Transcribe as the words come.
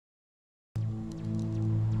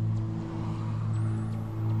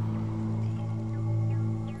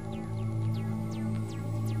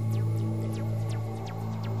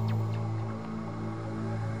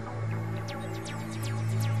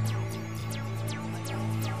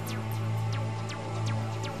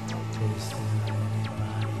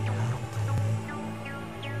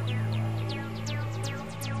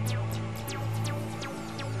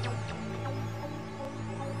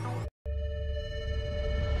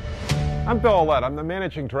I'm Bill Ouellette. I'm the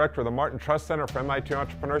Managing Director of the Martin Trust Center for MIT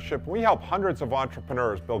Entrepreneurship. We help hundreds of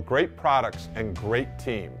entrepreneurs build great products and great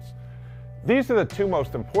teams. These are the two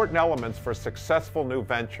most important elements for a successful new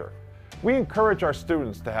venture. We encourage our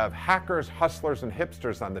students to have hackers, hustlers, and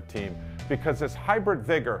hipsters on the team because this hybrid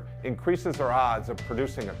vigor increases our odds of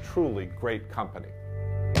producing a truly great company.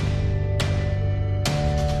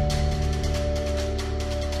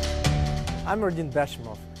 I'm Erdin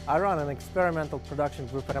Beshimov. I run an experimental production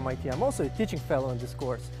group at MIT. I'm also a teaching fellow in this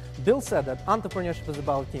course. Bill said that entrepreneurship is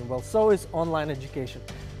about a team. Well, so is online education.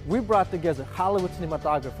 We brought together Hollywood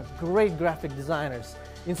cinematographers, great graphic designers,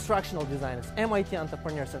 instructional designers, MIT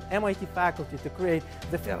entrepreneurs, and MIT faculty to create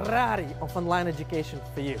the Ferrari of online education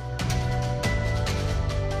for you.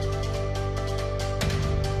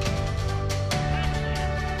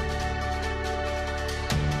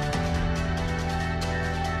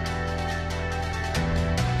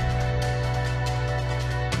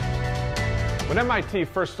 When MIT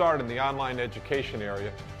first started in the online education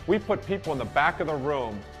area, we put people in the back of the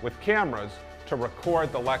room with cameras to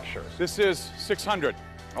record the lectures. This is 600,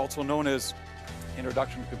 also known as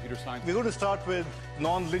Introduction to Computer Science. We're going to start with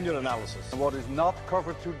nonlinear analysis. What is not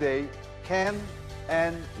covered today can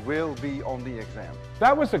and will be on the exam.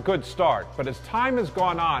 That was a good start, but as time has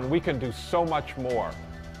gone on, we can do so much more.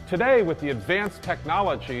 Today, with the advanced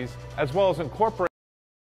technologies, as well as incorporating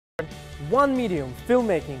one medium,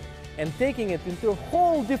 filmmaking, and taking it into a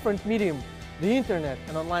whole different medium, the internet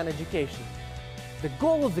and online education. The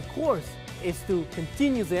goal of the course is to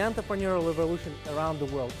continue the entrepreneurial revolution around the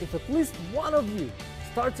world. If at least one of you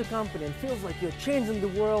starts a company and feels like you're changing the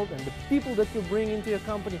world, and the people that you bring into your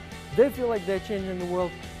company, they feel like they're changing the world,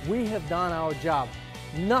 we have done our job.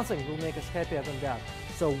 Nothing will make us happier than that.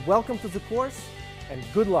 So welcome to the course and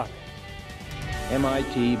good luck.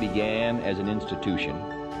 MIT began as an institution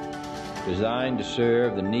designed to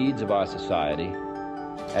serve the needs of our society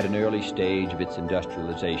at an early stage of its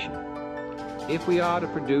industrialization. If we are to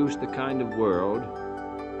produce the kind of world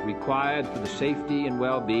required for the safety and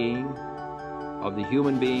well-being of the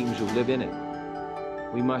human beings who live in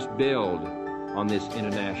it, we must build on this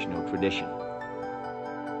international tradition.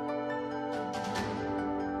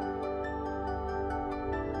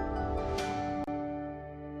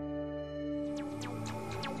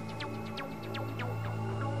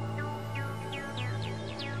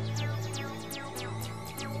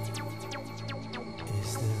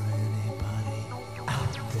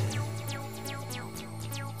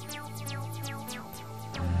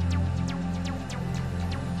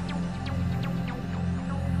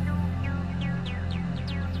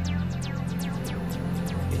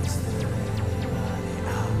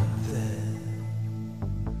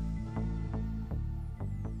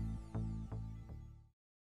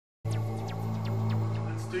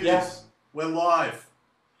 Yes, we're live.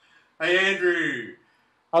 Hey Andrew,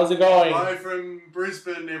 how's it going? Hi from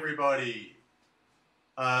Brisbane, everybody.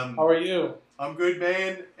 How are you? I'm good,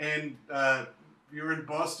 man. And you're in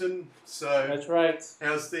Boston, so that's right.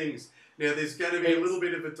 How's things? Now, there's going to be a little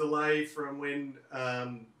bit of a delay from when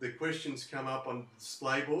the questions come up on the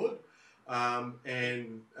display board,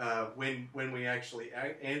 and when we actually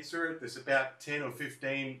answer it. There's about 10 or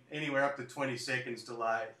 15, anywhere up to 20 seconds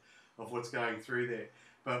delay of what's going through there.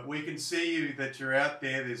 But we can see you that you're out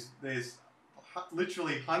there. There's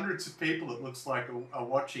literally hundreds of people, it looks like, are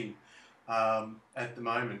watching at the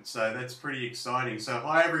moment. So that's pretty exciting. So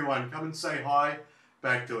hi everyone, come and say hi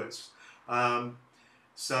back to us. The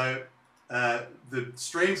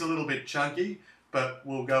stream's a little bit chunky, but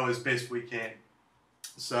we'll go as best we can.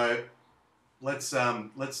 So let's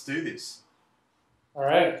do this. All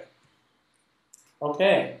right.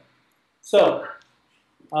 Okay. So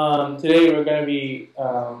today we're going to be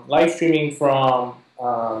live streaming from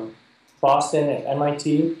Boston at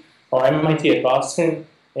MIT, or MIT at Boston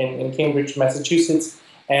in Cambridge, Massachusetts.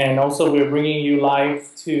 And also we're bringing you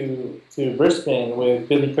live to Brisbane with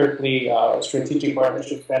Billy Kirkley, our Strategic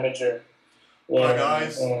Partnerships Manager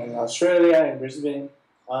in Australia, in Brisbane.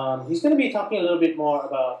 He's going to be talking a little bit more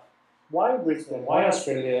about why Brisbane, why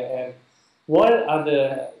Australia, and what are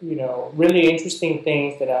the really interesting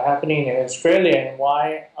things that are happening in Australia, and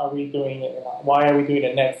why are we doing it? Why are we doing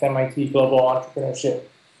the next MIT Global Entrepreneurship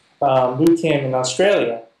Bootcamp in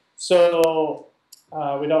Australia? So,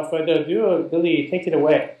 without further ado, Billy, take it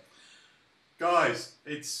away. Guys,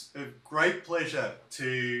 it's a great pleasure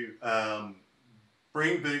to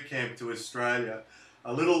bring Bootcamp to Australia.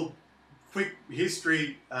 A little quick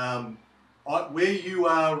history. Where you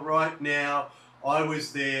are right now, I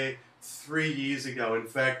was there 3 years ago. In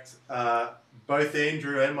fact, both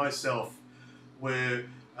Andrew and myself were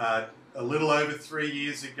a little over 3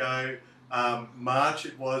 years ago March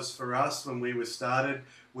it was for us when we were started.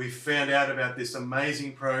 We found out about this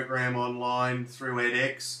amazing program online through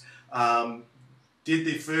edX, did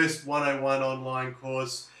the first 101 online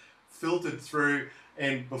course, filtered through,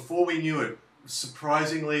 and before we knew it,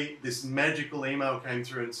 surprisingly, this magical email came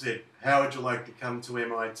through and said, how would you like to come to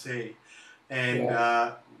MIT? And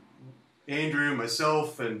Andrew,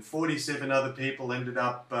 myself, and 47 other people ended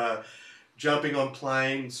up jumping on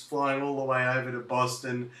planes, flying all the way over to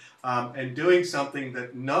Boston, and doing something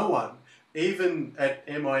that no one, even at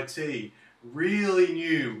MIT, really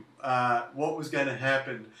knew what was going to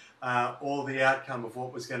happen, or the outcome of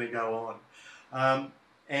what was going to go on.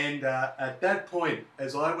 At that point,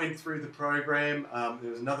 as I went through the program,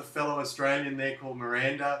 there was another fellow Australian there called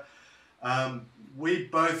Miranda. We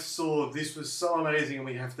both saw this was so amazing, and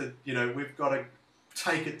we have to, we've got to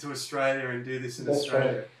take it to Australia and do this in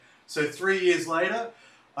Australia. Right. So 3 years later,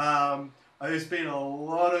 there's been a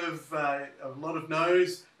lot of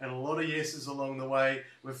no's and a lot of yeses along the way.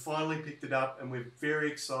 We've finally picked it up, and we're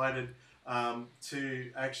very excited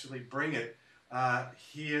to actually bring it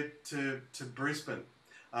here to Brisbane.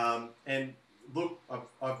 And look,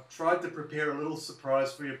 I've tried to prepare a little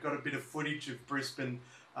surprise for you. I've got a bit of footage of Brisbane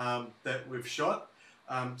that we've shot.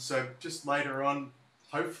 So just later on,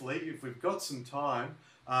 hopefully, if we've got some time,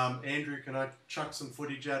 Andrew, can I chuck some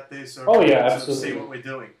footage out there so we can absolutely see what we're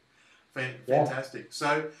doing? Fantastic.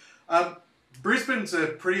 So Brisbane's a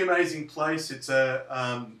pretty amazing place. It's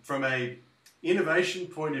from a innovation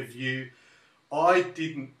point of view, I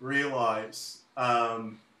didn't realise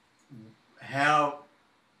how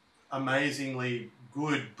amazingly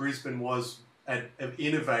good Brisbane was at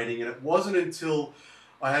innovating, and it wasn't until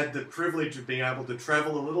I had the privilege of being able to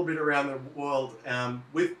travel a little bit around the world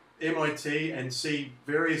with MIT and see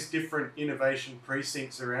various different innovation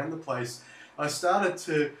precincts around the place. I started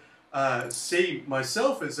to see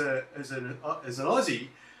myself as an Aussie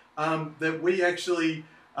that we actually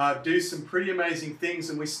do some pretty amazing things,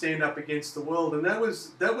 and we stand up against the world. And that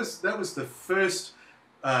was the first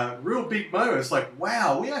real big moment. It's like,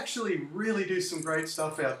 wow, we actually really do some great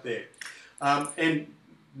stuff out there. And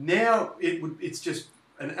now it's just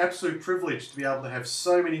an absolute privilege to be able to have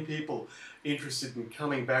so many people interested in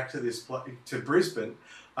coming back to to Brisbane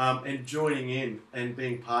and joining in and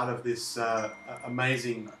being part of this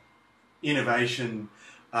amazing innovation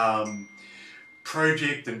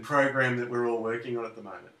project and program that we're all working on at the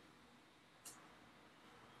moment.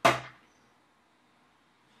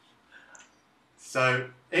 So,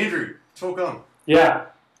 Andrew, talk on. Yeah.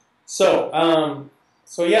 So,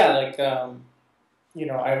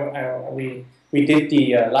 we did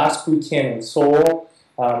the last boot camp in Seoul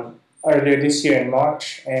earlier this year in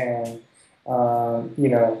March, and all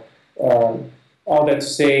that to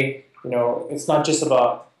say, it's not just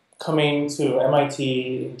about coming to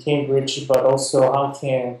MIT in Cambridge, but also how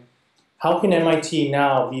can MIT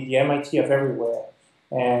now be the MIT of everywhere?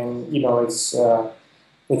 And it's a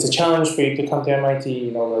challenge for you to come to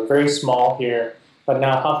MIT. We're very small here, but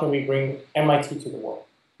now how can we bring MIT to the world,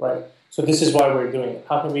 right? So this is why we're doing it.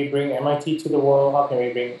 How can we bring MIT to the world? How can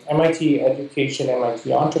we bring MIT education, MIT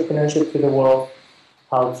entrepreneurship to the world?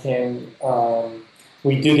 How can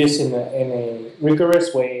we do this in a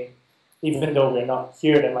rigorous way, even though we're not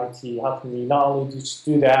here at MIT? How can we not only just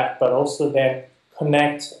do that, but also then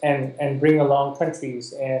connect and bring along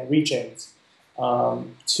countries and regions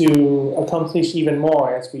to accomplish even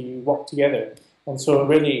more as we work together? And so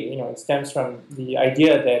really, it stems from the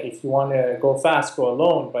idea that if you want to go fast, go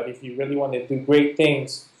alone. But if you really want to do great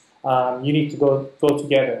things, you need to go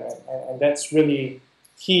together. And that's really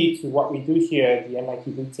key to what we do here at the MIT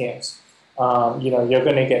boot camps. You're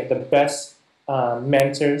going to get the best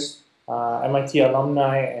mentors, MIT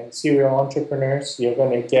alumni and serial entrepreneurs. You're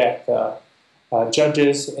going to get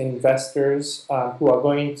judges, investors who are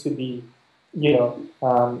going to be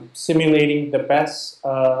simulating the best,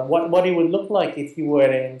 what it would look like if you were at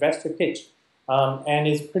an investor pitch. And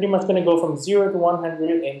it's pretty much going to go from 0 to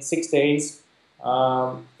 100 in 6 days.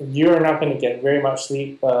 You're not going to get very much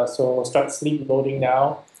sleep, so we'll start sleep loading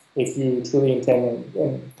now if you truly intend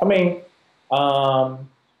in coming. And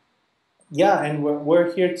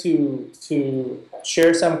we're here to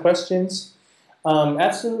share some questions.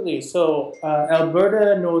 Absolutely. So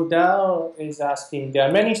Alberta Nodal is asking, there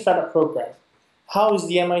are many startup programs. How is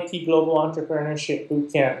the MIT Global Entrepreneurship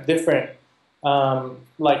Bootcamp different,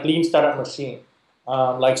 like Lean Startup Machine,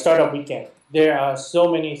 like Startup Weekend? There are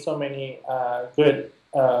so many good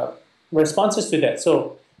responses to that.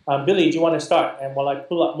 So, Billy, do you want to start? And while I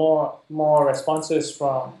pull up more responses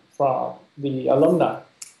from the alumni.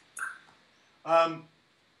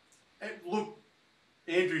 Look,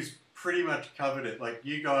 Andrew's pretty much covered it. Like,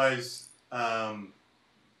 you guys there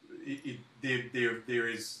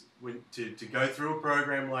is to go through a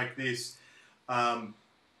program like this.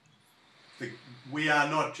 We are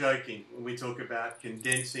not joking when we talk about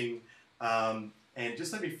condensing. And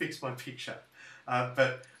just let me fix my picture.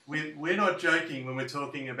 But we're not joking when we're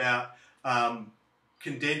talking about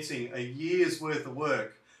condensing a year's worth of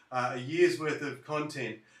work, a year's worth of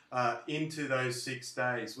content into those 6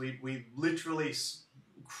 days. We literally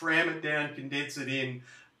cram it down, condense it in,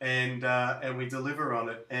 and we deliver on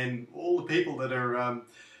it. And all the people that are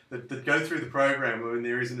that go through the program, when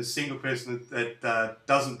there isn't a single person that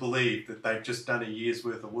doesn't believe that they've just done a year's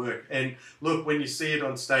worth of work. And look, when you see it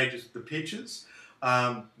on stages, the pictures,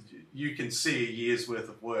 you can see a year's worth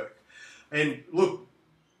of work. And look,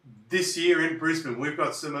 this year in Brisbane, we've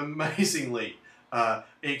got some amazingly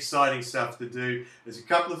exciting stuff to do. There's a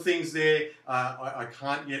couple of things there I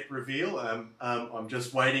can't yet reveal. I'm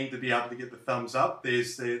just waiting to be able to get the thumbs up.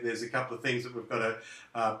 There's a couple of things that we've got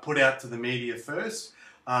to put out to the media first.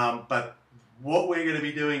 But what we're going to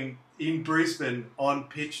be doing in Brisbane on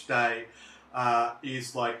pitch day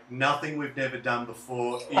is like nothing we've never done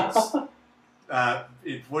before. It's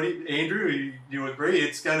Andrew, you agree?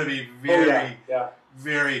 It's going to be very,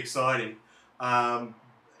 very exciting.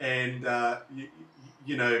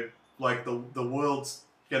 You know, like the world's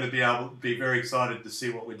going to be very excited to see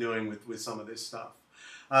what we're doing with some of this stuff.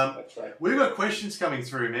 That's right. We've got questions coming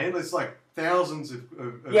through, man. There's like thousands of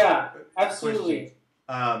absolutely.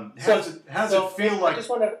 Questions. How does it feel like? I just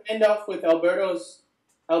want to end off with Alberto's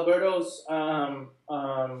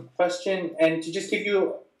question, and to just give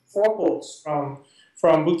you 4 quotes from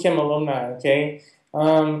Bootcamp alumni. Okay,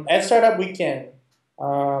 at Startup Weekend,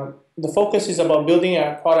 the focus is about building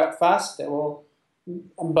a product fast that will,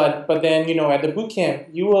 but then, you know, at the bootcamp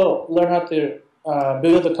you will learn how to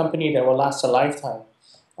build a company that will last a lifetime.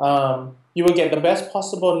 You will get the best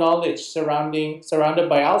possible knowledge surrounded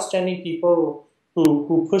by outstanding people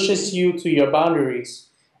who pushes you to your boundaries.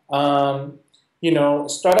 You know,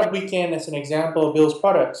 Startup Weekend, as an example, builds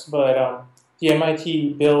products, but the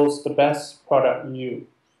MIT builds the best product you,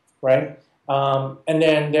 right? And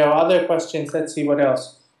then there are other questions. Let's see what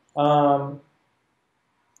else. One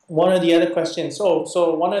of the other questions. So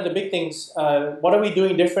one of the big things. What are we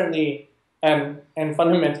doing differently? And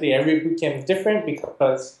fundamentally, every bootcamp is different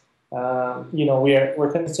because you know, we're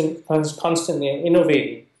constantly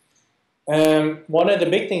innovating. One of the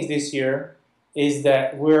big things this year is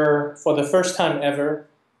that we're, for the first time ever,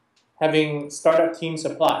 having startup teams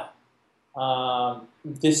apply.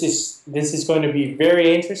 This is going to be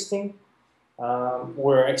very interesting.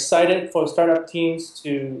 We're excited for startup teams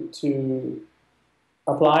to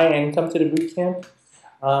apply and come to the bootcamp.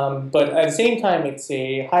 But at the same time, it's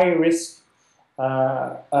a high risk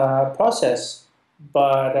process.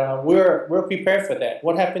 But we're prepared for that.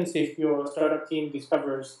 What happens if your startup team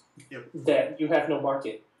discovers that you have no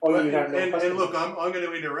market or you have no customers? And look, I'm going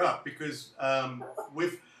to interrupt because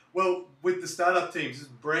with the startup teams, this is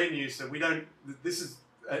brand new, so we don't. This is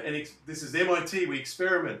MIT. We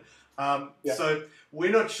experiment. So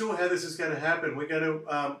we're not sure how this is going to happen. We're going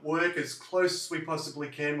to work as close as we possibly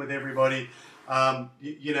can with everybody.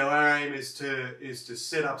 You know, our aim is to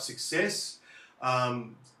set up success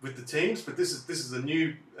with the teams, but this is a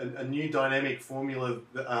new dynamic formula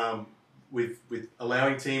with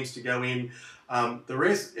allowing teams to go in. The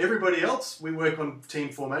rest, everybody else, we work on team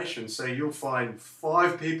formation. So you'll find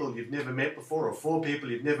 5 people you've never met before, or 4 people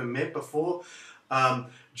you've never met before,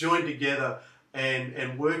 join together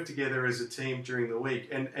and work together as a team during the week.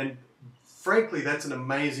 And frankly, that's an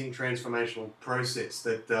amazing transformational process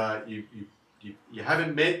that you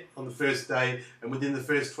haven't met on the first day, and within the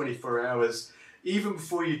first 24 hours, even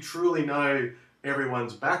before you truly know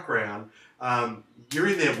everyone's background, you're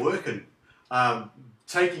in there working,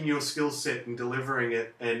 taking your skill set and delivering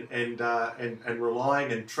it, and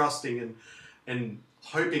relying and trusting and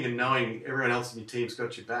hoping and knowing everyone else in your team's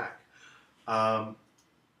got your back. And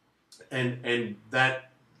that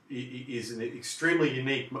is an extremely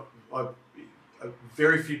unique.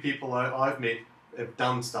 Very few people I've met have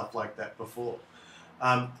done stuff like that before.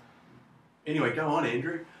 Anyway, go on,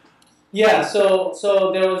 Andrew. Yeah, so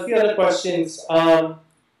there were a few other questions. I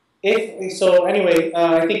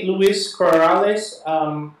think Luis Corrales,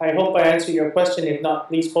 I hope I answered your question. If not,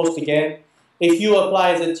 please post again. If you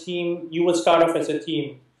apply as a team, you would start off as a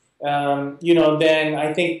team. You know, then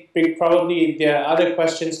I think probably there are other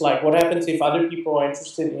questions like what happens if other people are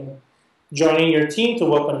interested in joining your team to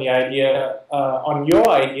work on the idea, on your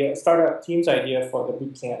idea, startup team's idea for the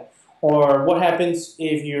bootcamp, or what happens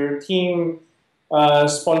if your team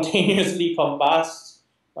spontaneously combusts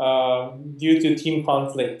due to team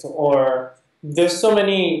conflict, or there's so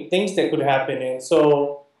many things that could happen. And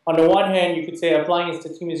so on the one hand, you could say applying as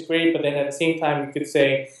a team is great, but then at the same time, you could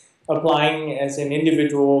say applying as an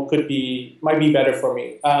individual might be better for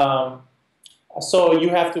me. So you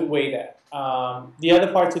have to weigh that. The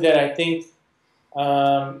other part to that, I think,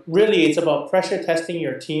 really it's about pressure testing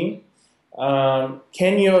your team.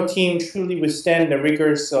 Can your team truly withstand the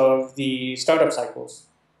rigors of the startup cycles?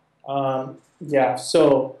 Yeah,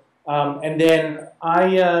 so, and then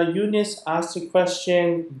Eunice asked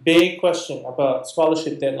a big question about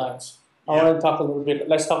scholarship deadlines. I want to talk a little bit,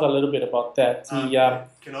 let's talk a little bit about that.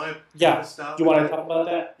 Can I start? Do you want to talk about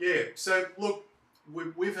that? Yeah, so look,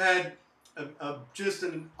 we've had just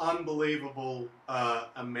an unbelievable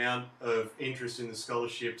amount of interest in the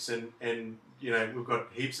scholarships, and you know, we've got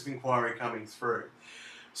heaps of inquiry coming through.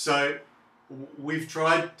 So we've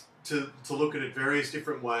tried to look at it various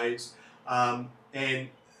different ways, and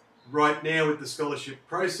right now with the scholarship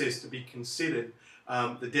process to be considered,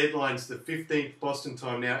 the deadline's the 15th Boston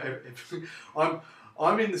time. Now,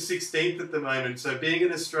 I'm in the 16th at the moment, so being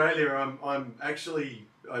in Australia, I'm actually,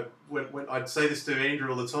 when I'd say this to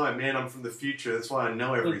Andrew all the time, man, I'm from the future, that's why I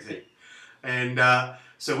know everything. And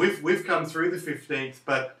so we've come through the 15th,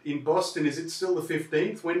 but in Boston, is it still the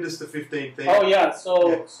 15th? When does the 15th end? Oh yeah,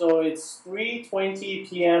 so it's 3:20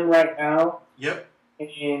 p.m. right now. Yep.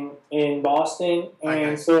 In Boston,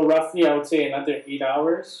 and so roughly I would say another 8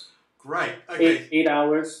 hours. Great. Okay. 8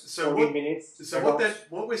 hours. So 40 minutes. So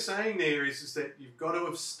what we're saying there is that you've got to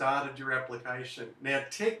have started your application. Now,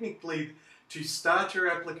 technically, to start your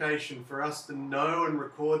application for us to know and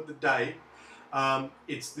record the date,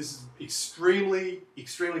 this is extremely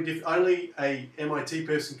difficult. Only a MIT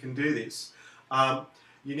person can do this.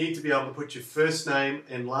 You need to be able to put your first name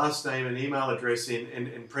and last name and email address in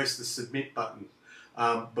and press the submit button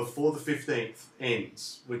before the 15th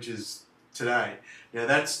ends, which is today. Now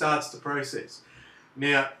that starts the process.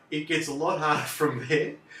 Now it gets a lot harder from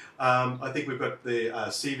there. I think we've got the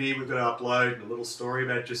CV we've got to upload and a little story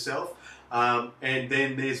about yourself. And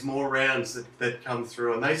then there's more rounds that come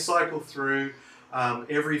through, and they cycle through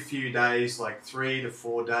every few days, like 3 to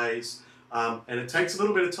 4 days. And it takes a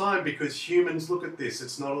little bit of time because humans look at this.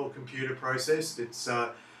 It's not all computer processed. It's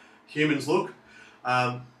humans look.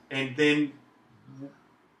 And then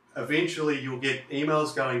eventually you'll get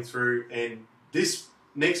emails going through, and this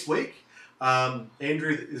next week,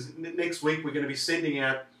 Andrew, next week we're going to be sending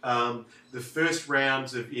out the first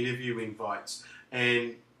rounds of interview invites,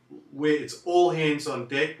 and it's all hands on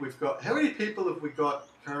deck. We've got, how many people have we got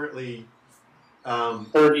currently?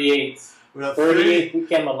 38. We've got 38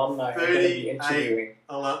 weekend alumni are going to be interviewing.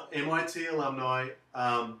 MIT alumni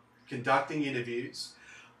conducting interviews,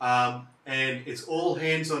 and it's all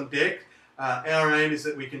hands on deck. Our aim is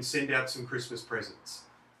that we can send out some Christmas presents.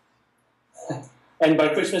 And by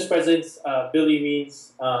Christmas presents, Billy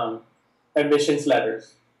means admissions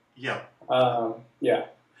letters. Yeah. Yeah.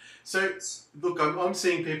 So, look, I'm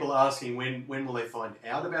seeing people asking when will they find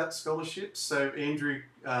out about scholarships. So, Andrew,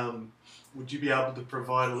 would you be able to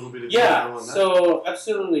provide a little bit of info on that? So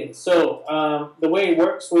absolutely. So the way it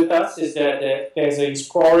works with us is that there's a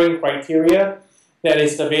scoring criteria that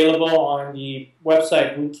is available on the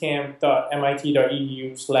website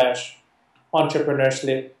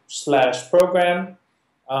bootcamp.mit.edu/entrepreneurship/program.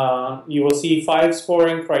 You will see 5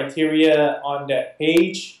 scoring criteria on that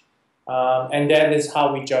page, and that is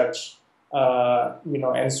how we judge,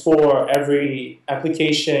 and score every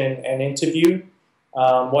application and interview.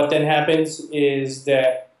 What then happens is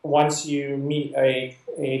that once you meet a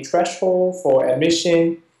threshold for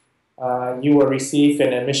admission, you will receive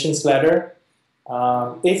an admissions letter.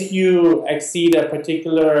 If you exceed a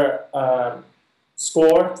particular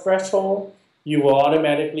score threshold, you will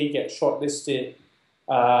automatically get shortlisted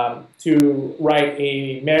to write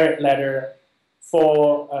a merit letter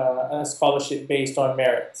for a scholarship based on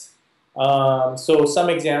merit. So some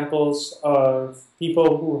examples of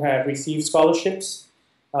people who have received scholarships.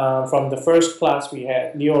 From the first class, we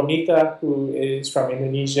had Leonita, who is from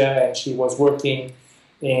Indonesia, and she was working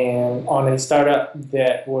on a startup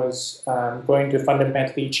that was going to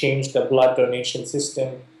fundamentally change the blood donation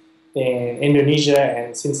system in Indonesia,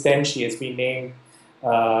 and since then she has been named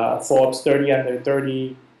Forbes 30 under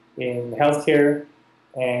 30 in healthcare,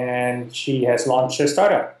 and she has launched her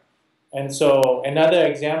startup. And so another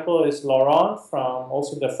example is Laurent from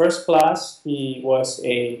also the first class. He was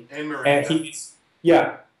and Miranda.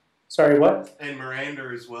 Sorry, what? And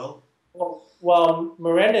Miranda as well. Well,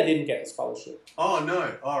 Miranda didn't get a scholarship. Oh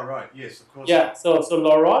no! Oh right, yes, of course. Yeah, so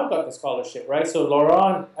Laurent got the scholarship, right? So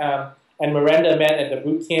Laurent and Miranda met at the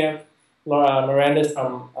boot camp. Miranda's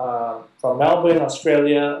from Melbourne,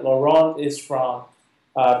 Australia. Laurent is from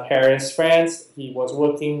Paris, France. He was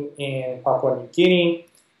working in Papua New Guinea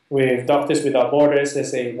with Doctors Without Borders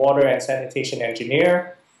as a water and sanitation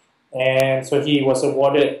engineer. And so he was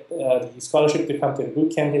awarded the scholarship to come to the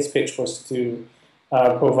boot camp. His pitch was to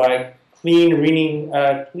provide clean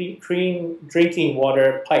drinking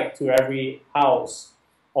water piped to every house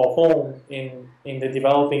or home in the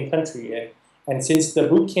developing country. And since the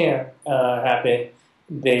boot camp happened,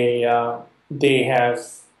 they have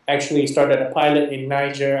actually started a pilot in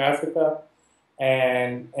Niger, Africa,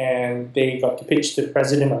 and they got to pitch to the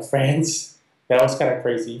president of France. That was kind of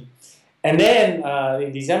crazy. And then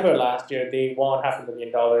in December last year, they won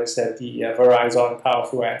 $500,000 at the Verizon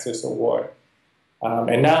Powerful Answers Award.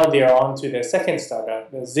 And now they are on to their second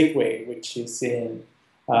startup, the Zigway, which is in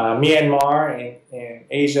Myanmar in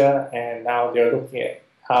Asia, and now they're looking at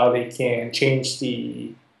how they can change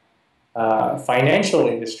the financial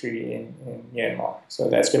industry in Myanmar. So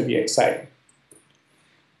that's going to be exciting.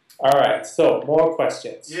 All right, so more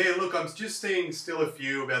questions. Yeah, look, I'm just seeing still a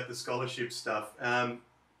few about the scholarship stuff. I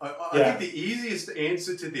think the easiest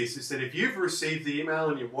answer to this is that if you've received the email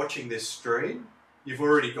and you're watching this stream, you've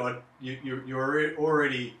already got you're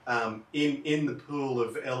already in the pool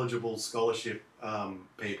of eligible scholarship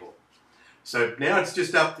people. So now it's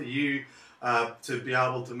just up to you to be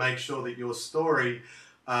able to make sure that your story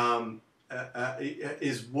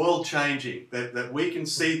is world changing. That we can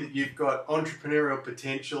see that you've got entrepreneurial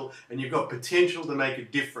potential and you've got potential to make a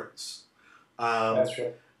difference. That's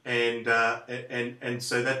right. And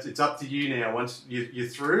so it's up to you now. Once you're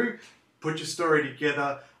through, put your story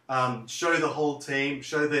together, show the whole team,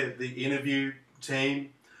 show the interview team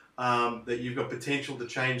that you've got potential to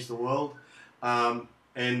change the world,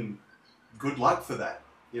 and good luck for that.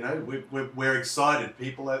 You know, we're excited.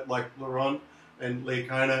 People like Laurent and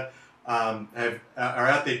Leocona are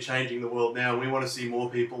out there changing the world now. We want to see more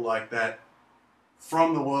people like that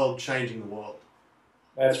from the world changing the world.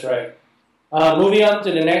 That's right. Moving on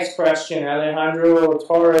to the next question, Alejandro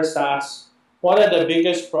Torres asks, what are the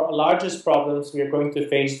largest problems we are going to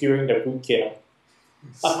face during the boot camp?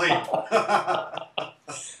 Sleep.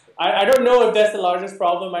 I don't know if that's the largest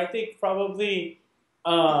problem. I think probably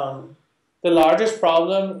the largest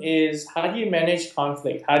problem is how do you manage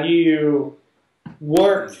conflict? How do you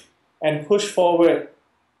work and push forward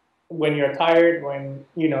when you're tired, when,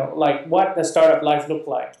 you know, like what does startup life look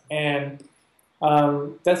like? And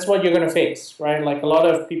that's what you're going to face, right? Like a lot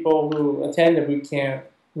of people who attend the boot camp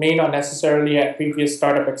may not necessarily have previous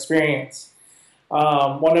startup experience.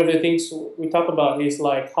 One of the things we talk about is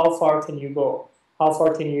like, how far can you go? How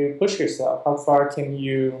far can you push yourself? How far can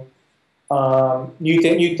you,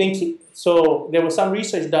 you think, so there was some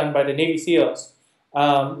research done by the Navy SEALs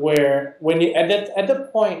where when you, at the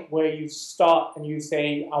point where you stop and you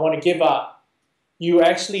say, I want to give up, you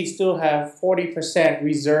actually still have 40%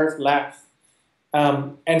 reserve left.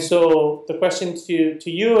 And so the question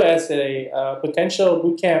to you as a potential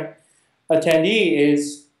bootcamp attendee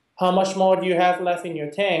is, how much more do you have left in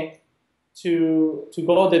your tank to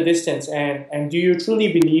go the distance? And do you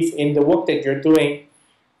truly believe in the work that you're doing,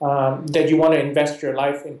 that you want to invest your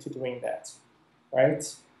life into doing that,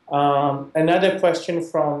 right? Another question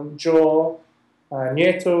from Joel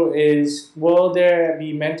Nieto is, will there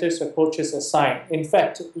be mentors or coaches assigned? In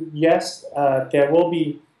fact, yes, there will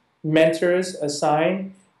be mentors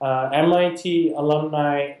assigned, MIT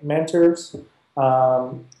alumni mentors,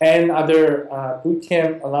 and other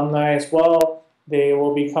bootcamp alumni as well. They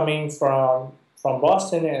will be coming from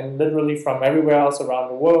Boston and literally from everywhere else around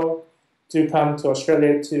the world to come to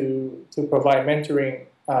Australia to provide mentoring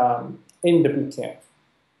in the bootcamp.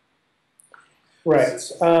 Right.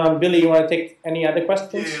 Billy, you want to take any other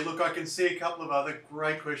questions? Yeah, look, I can see a couple of other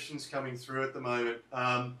great questions coming through at the moment.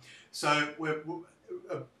 So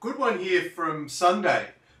a good one here from Sunday.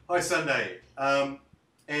 Hi, Sunday.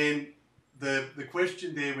 And the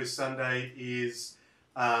question there with Sunday is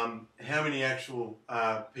how many actual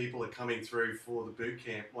people are coming through for the boot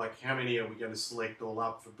camp? Like, how many are we going to select all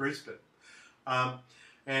up for Brisbane?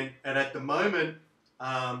 And at the moment,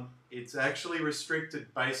 it's actually restricted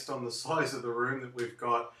based on the size of the room that we've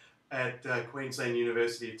got at Queensland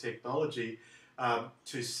University of Technology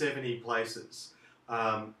to 70 places.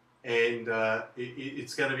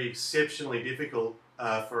 It's going to be exceptionally difficult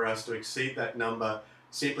for us to exceed that number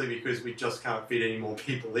simply because we just can't fit any more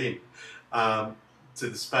people in to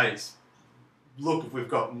the space. Look, if we've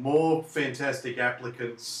got more fantastic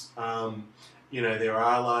applicants, you know, there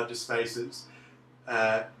are larger spaces,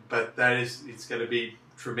 but it's going to be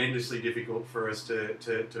tremendously difficult for us to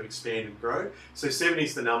expand and grow. So 70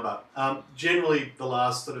 is the number. Generally, the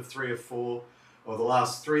last sort of 3 or 4 or the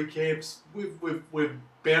last 3 camps, we've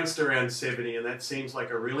bounced around 70, and that seems like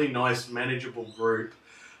a really nice, manageable group.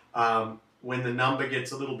 When the number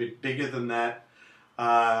gets a little bit bigger than that,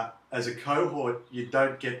 as a cohort, you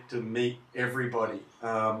don't get to meet everybody.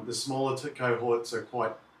 The smaller cohorts are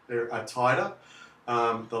are tighter.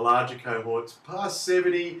 The larger cohorts, past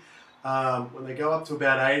 70, when they go up to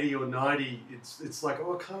about 80 or 90, it's like,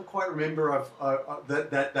 oh, I can't quite remember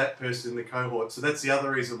that person in the cohort. So that's the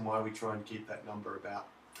other reason why we try and keep that number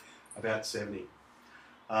about 70.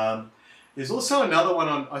 There's also another one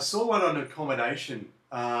I saw one on accommodation.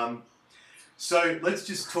 So let's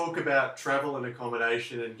just talk about travel and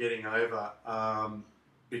accommodation and getting over,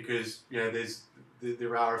 because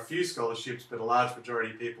there are a few scholarships, but a large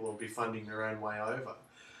majority of people will be funding their own way over.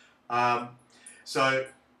 So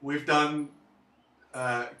we've done.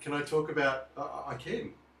 Can I talk about? I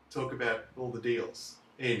can talk about all the deals,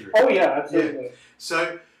 Andrew. Oh yeah, absolutely. Yeah.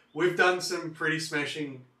 So we've done some pretty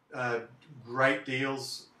smashing, great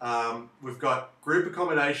deals. We've got group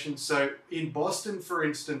accommodation. So in Boston, for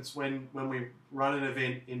instance, when we run an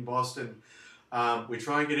event in Boston, we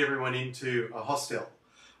try and get everyone into a hostel,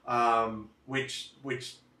 which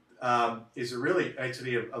is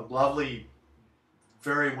actually a lovely,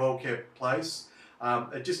 very well kept place.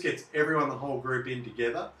 It just gets everyone, the whole group, in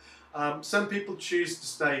together. Some people choose to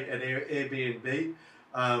stay at Airbnb.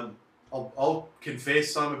 I'll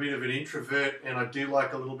confess I'm a bit of an introvert, and I do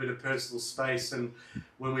like a little bit of personal space. And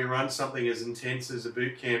when we run something as intense as a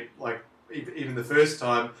boot camp, like even the first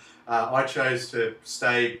time, I chose to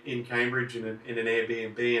stay in Cambridge in an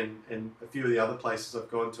Airbnb, and a few of the other places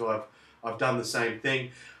I've gone to, I've done the same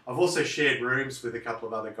thing. I've also shared rooms with a couple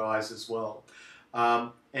of other guys as well.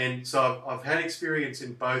 And so I've had experience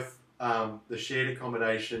in both the shared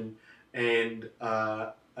accommodation and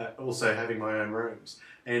also having my own rooms.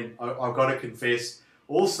 And I've got to confess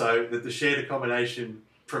also that the shared accommodation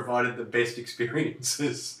provided the best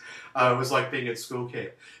experiences. It was like being at school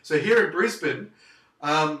camp. So here in Brisbane,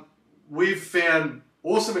 we've found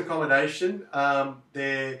awesome accommodation.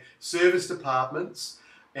 They're serviced apartments,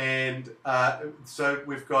 and so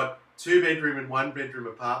we've got 2-bedroom and 1-bedroom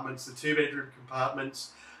apartments. The 2-bedroom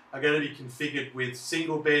compartments are going to be configured with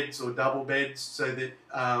single beds or double beds, so that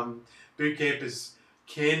boot campers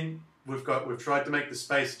can. We've tried to make the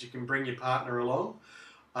space that you can bring your partner along,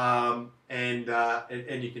 and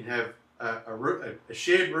you can have a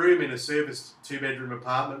shared room in a serviced 2-bedroom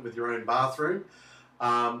apartment with your own bathroom,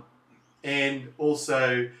 and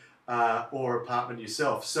also or apartment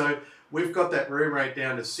yourself. So we've got that room rate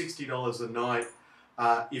down to $60 a night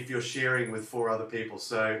if you're sharing with 4 other people.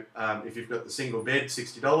 So if you've got the single bed,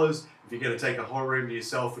 $60. If you're going to take a whole room to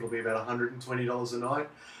yourself, it'll be about $120 a night.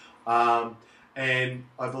 And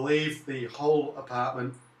I believe the whole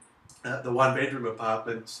apartment, the 1-bedroom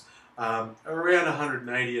apartments, are around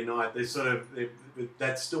 $180 a night.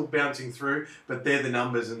 That's still bouncing through, but they're the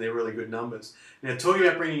numbers, and they're really good numbers. Now, talking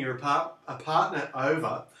about bringing your a partner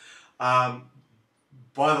over,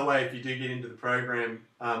 by the way, if you do get into the program,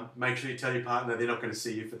 make sure you tell your partner they're not going to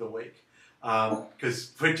see you for the week,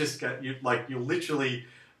 because you'll literally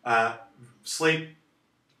sleep,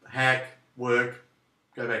 hack, work,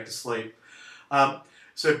 go back to sleep.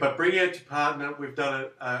 But bring out your partner. We've done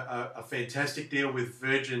a fantastic deal with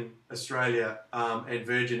Virgin Australia and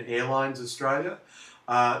Virgin Airlines Australia.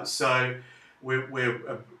 So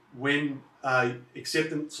when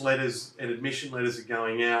acceptance letters and admission letters are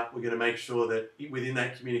going out, we're going to make sure that within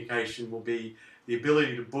that communication will be the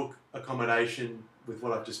ability to book accommodation with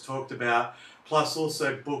what I've just talked about, plus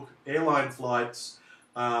also book airline flights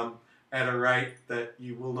at a rate that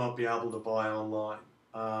you will not be able to buy online.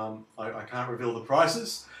 I can't reveal the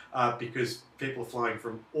prices because people are flying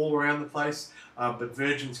from all around the place, but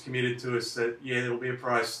Virgin's committed to us that, there will be a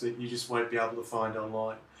price that you just won't be able to find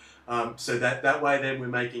online. So that way then we're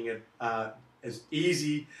making it as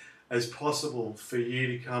easy as possible for you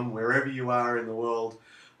to come wherever you are in the world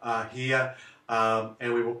here, and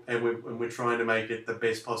we're trying to make it the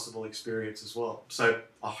best possible experience as well. So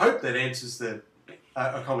I hope that answers the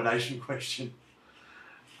accommodation question.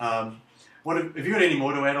 Have you got any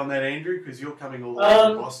more to add on that, Andrew? Because you're coming all the way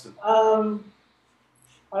from Boston. I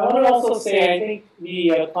want to also say I think the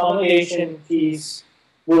accommodation piece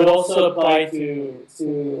would also apply to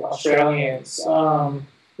Australians.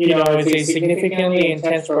 It's a significantly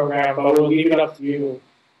intense program, but we'll leave it up to you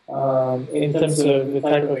in terms of the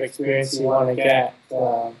type of experience you want to get.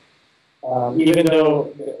 Even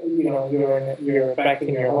though you're back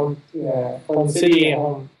in your home city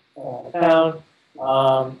and home town.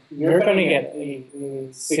 You're going to get a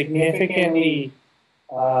significantly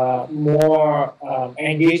more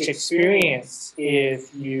engaged experience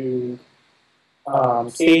if you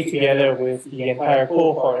stay together with the entire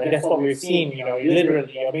cohort, and that's what we're seeing. You know,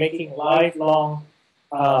 literally, you're making lifelong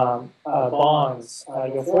bonds.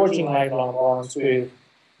 You're forging lifelong bonds with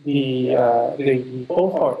the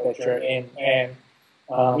cohort that you're in, and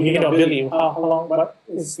you know, Billy, how long? What?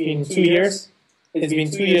 It's been 2 years. It's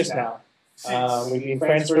been 2 years now. We've been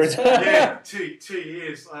friends for yeah, 2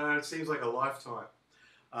 years. It seems like a lifetime.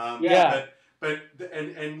 Yeah. But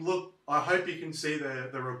look, I hope you can see the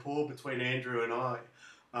rapport between Andrew and I,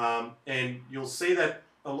 and you'll see that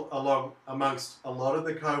along amongst a lot of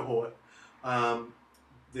the cohort.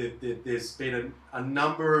 There's been a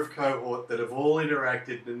number of cohort that have all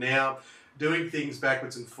interacted and now doing things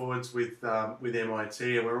backwards and forwards with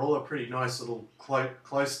MIT, and we're all a pretty nice little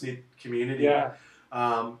close knit community. Yeah.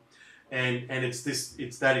 And it's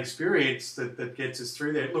that experience that gets us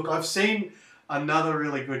through there. Look, I've seen another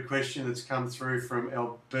really good question that's come through from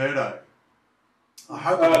Alberto. I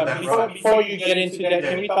hope I got that right. Before you get into that,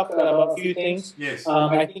 can we talk about a few things? Yes.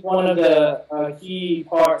 I think one of the key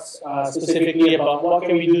parts specifically about what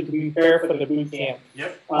can we do to prepare for the boot camp.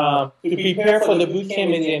 Yep. To prepare for the boot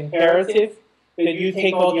camp is imperative that you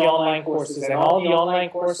take all the online courses. And all the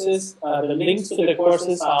online courses, the links to the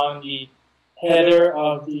courses are on the header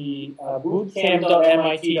of the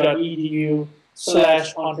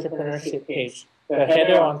bootcamp.mit.edu/entrepreneurship page. The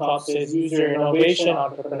header on top says User Innovation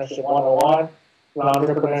Entrepreneurship 101 and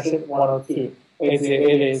Entrepreneurship 102.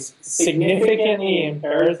 It is significantly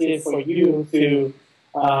imperative for you to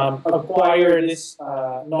acquire this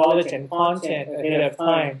knowledge and content ahead of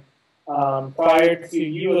time prior to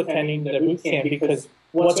you attending the boot camp, because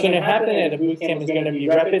what's going to happen at the boot camp is going to be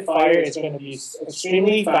rapid fire. It's going to be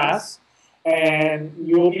extremely fast, and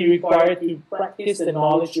you will be required to practice the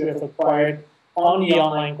knowledge you have acquired on the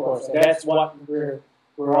online course. And that's what we're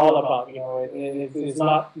all about. You know, it is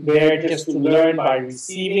not there just to learn by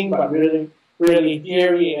receiving, but really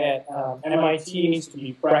theory at MIT needs to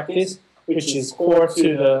be practiced, which is core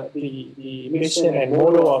to the mission and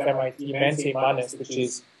motto of MIT, Mente Manes, which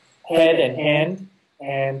is head and hand,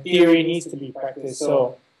 and theory needs to be practiced.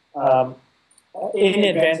 So in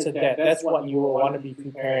advance of that, that's what you will want to be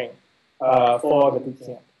preparing for the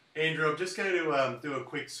bootcamp. Andrew, I'm just going to do a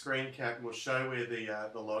quick screen cap, and we'll show where the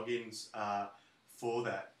logins are for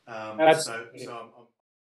that. Absolutely. So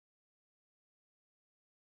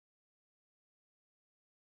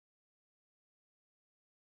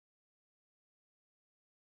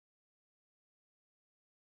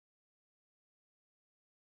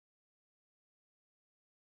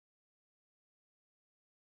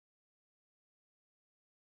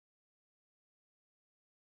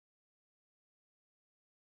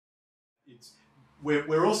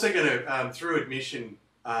we're also going to, through admission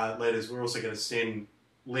letters, we're also going to send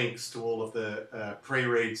links to all of the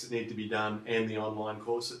pre-reads that need to be done and the online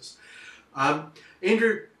courses.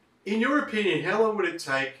 Andrew, in your opinion, how long would it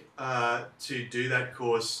take to do that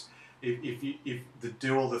course if to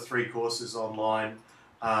do all the 3 courses online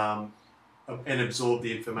and absorb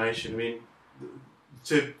the information? I mean,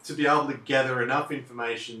 to be able to gather enough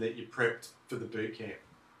information that you're prepped for the boot camp.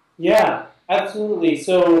 Yeah, absolutely.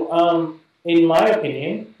 So, in my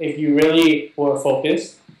opinion, if you really were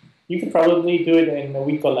focused, you could probably do it in a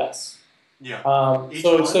week or less. Yeah.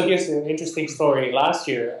 So here's an interesting story. Last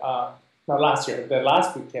year, the last boot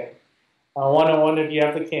camp, one of the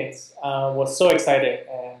applicants was so excited,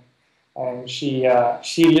 and she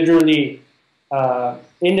literally,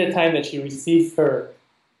 in the time that she received her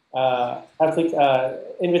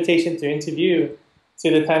invitation to interview, to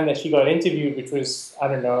the time that she got interviewed, which was, I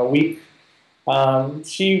don't know, a week,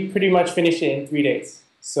 she pretty much finished it in 3 days.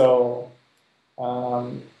 So,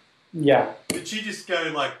 yeah. Did she just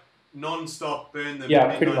go like non-stop, burn them?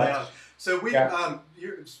 Yeah, pretty much. Hours? So we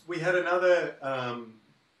had another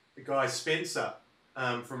guy, Spencer,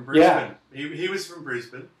 from Brisbane. Yeah. He was from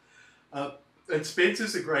Brisbane, and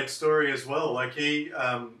Spencer's a great story as well. Like he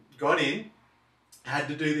got in, had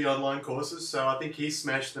to do the online courses, so I think he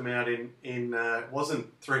smashed them out in it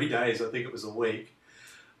wasn't 3 days. I think it was a week.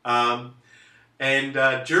 And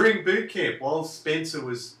during boot camp, while Spencer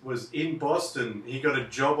was in Boston, he got a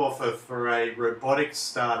job offer for a robotics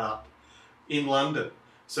startup in London.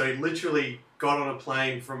 So he literally got on a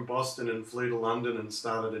plane from Boston and flew to London and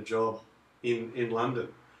started a job in London.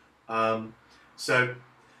 So,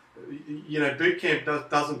 you know, boot camp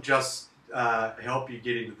doesn't just help you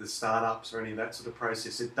get into the startups or any of that sort of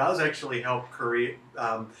process. It does actually help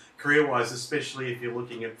career-wise, especially if you're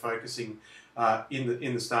looking at focusing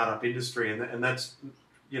in the startup industry, and that's,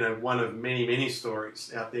 you know, one of many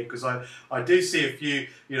stories out there, because I do see a few,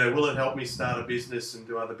 you know, will it help me start a business and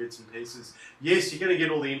do other bits and pieces? Yes, you're going to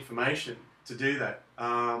get all the information to do that,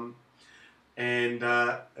 and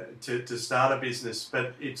to start a business,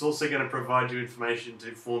 but it's also going to provide you information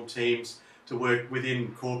to form teams to work within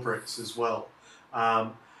corporates as well.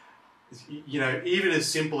 You know, even as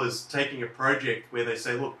simple as taking a project where they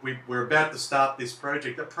say, look, we're about to start this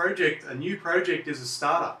project. A new project is a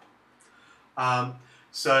startup.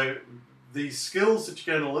 So the skills that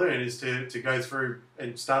you're going to learn is to go through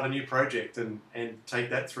and start a new project and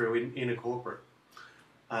take that through in a corporate.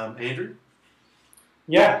 Andrew?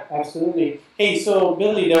 Yeah, absolutely. Hey, so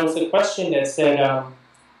Billy, there was a question that said,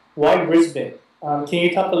 why Brisbane? Can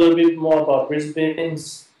you talk a little bit more about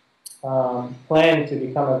Brisbane's plan to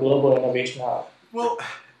become a global innovation hub? Well,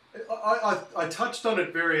 I touched on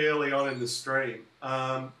it very early on in the stream.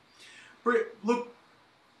 Look,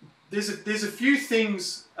 there's a few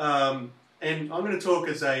things, and I'm going to talk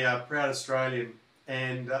as a proud Australian,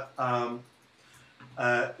 and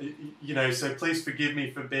you know, so please forgive me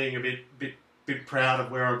for being a bit proud of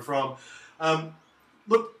where I'm from.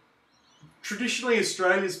 Look, traditionally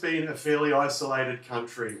Australia's been a fairly isolated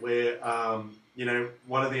country where, you know,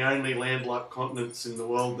 one of the only landlocked continents in the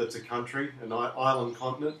world that's a country, an island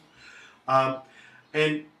continent.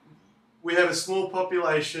 And we have a small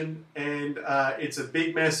population, and it's a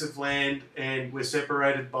big, massive land, and we're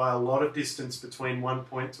separated by a lot of distance between one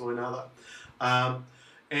point to another.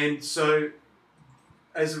 And so,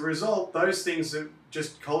 as a result, those things are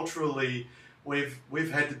just culturally,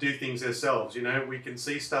 we've had to do things ourselves. You know, we can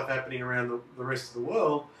see stuff happening around the rest of the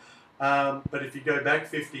world, but if you go back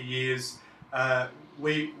 50 years,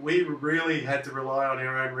 we really had to rely on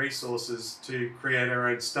our own resources to create our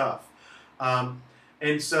own stuff.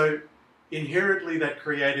 And so inherently that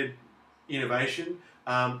created innovation,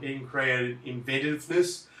 it created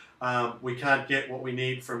inventiveness. We can't get what we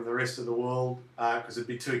need from the rest of the world because it'd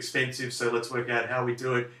be too expensive, so let's work out how we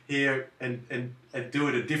do it here and do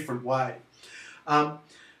it a different way.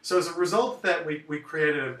 So as a result of that, we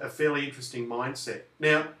created a fairly interesting mindset.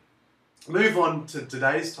 Now, move on to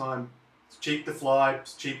today's time. It's cheap to fly,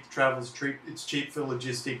 it's cheap to travel, it's cheap for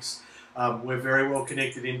logistics. We're very well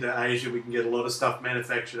connected into Asia. We can get a lot of stuff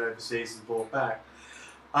manufactured overseas and brought back.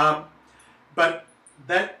 But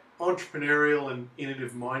that entrepreneurial and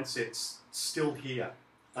innovative mindset's still here.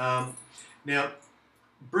 Now,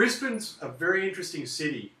 Brisbane's a very interesting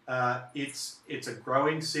city. It's a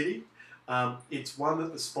growing city. It's one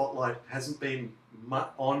that the spotlight hasn't been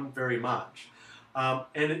on very much.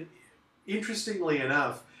 Interestingly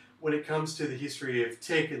enough, when it comes to the history of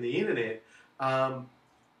tech and the internet,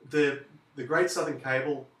 the Great Southern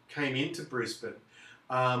Cable came into Brisbane,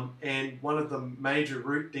 and one of the major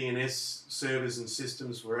root DNS servers and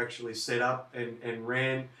systems were actually set up and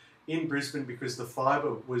ran in Brisbane because the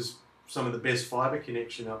fibre was some of the best fibre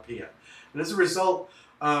connection up here. And as a result,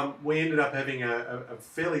 we ended up having a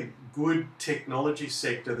fairly good technology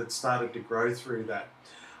sector that started to grow through that.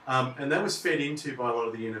 And that was fed into by a lot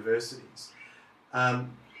of the universities.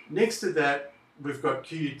 Next to that, we've got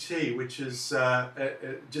QUT, which is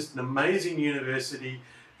just an amazing university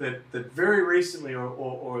that very recently,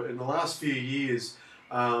 or in the last few years,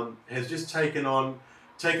 has just taken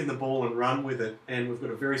the ball and run with it. And we've got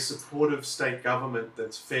a very supportive state government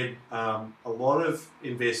that's fed a lot of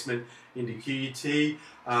investment into QUT,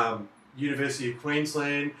 University of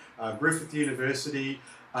Queensland, Griffith University,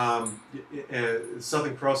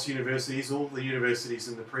 Southern Cross universities, all the universities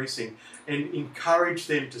in the precinct, and encourage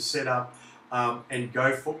them to set up and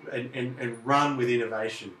go for and run with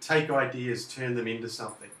innovation, take ideas, turn them into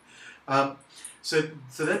something. So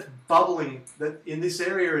that's bubbling. That in this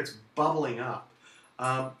area, it's bubbling up.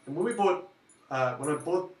 And when we bought, when I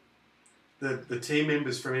brought the team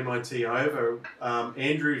members from MIT over,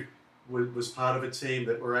 Andrew was part of a team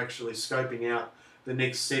that were actually scoping out the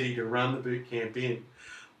next city to run the boot camp in.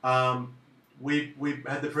 We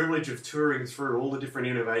had the privilege of touring through all the different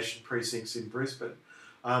innovation precincts in Brisbane.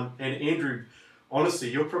 And Andrew, honestly,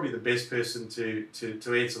 you're probably the best person to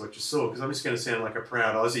answer what you saw, because I'm just going to sound like a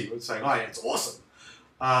proud Aussie saying, "Oh, yeah, it's awesome."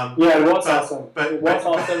 Yeah, it was awesome. It was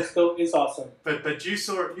awesome. Still is awesome. But you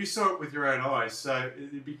saw it with your own eyes, so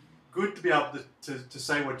it'd be good to be able to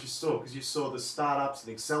say what you saw, because you saw the startups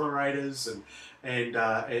and accelerators and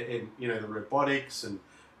you know, the robotics and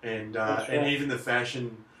even the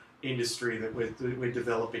fashion industry that we're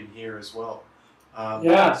developing here as well.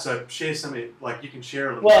 Yeah. So share something, like you can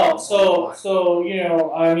share a little. Well, bit. so you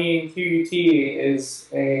know, I mean, QUT is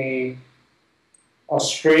a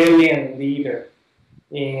Australian leader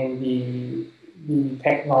in the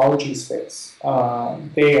technology space.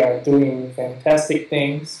 They are doing fantastic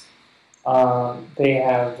things. They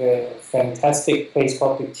have a fantastic place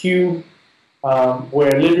called the Cube,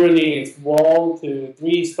 where literally it's wall to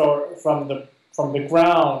 3 story from the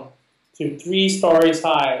ground to 3 stories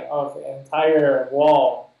high of an entire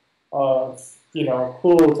wall of, you know,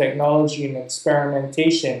 cool technology and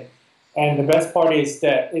experimentation. And the best part is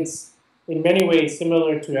that it's in many ways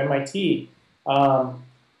similar to MIT.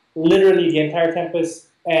 Literally the entire campus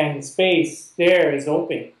and space there is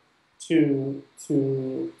open to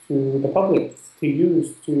the public to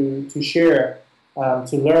use, to share,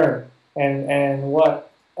 to learn. And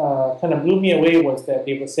what kind of blew me away was that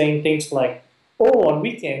they were saying things like, oh, on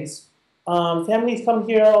weekends, families come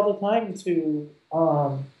here all the time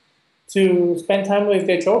to spend time with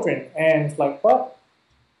their children. And it's like, what?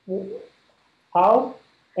 How?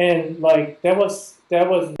 And like that was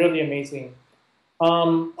really amazing.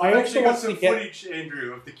 I've actually got some footage,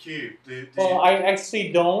 Andrew, of the cube. I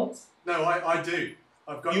actually don't. No, I do.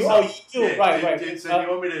 I've got you, some. Oh, you do? Yeah, right. So do you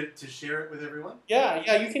want me to share it with everyone?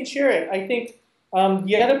 Yeah, you can share it. I think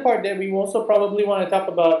the other part that we also probably want to talk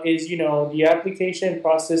about is, you know, the application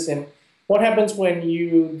process and what happens when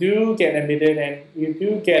you do get admitted and you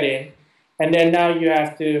do get in, and then now you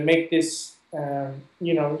have to make this,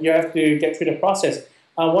 you know, you have to get through the process.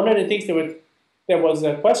 One of the things there was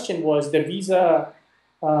a question was the visa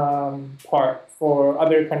part for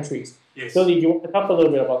other countries. Yes. Billy, do you want to talk a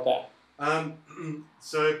little bit about that?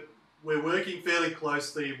 So we're working fairly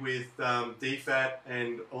closely with DFAT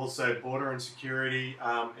and also Border and Security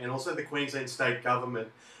and also the Queensland State Government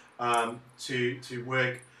to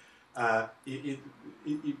work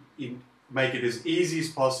make it as easy as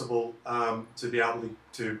possible to be able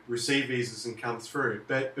to receive visas and come through.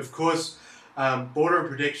 But of course, Border and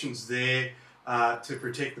Protection's there to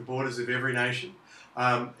protect the borders of every nation,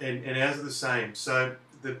 and ours are the same. So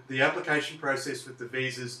the application process with the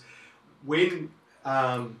visas, when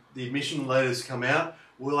the admission letters come out,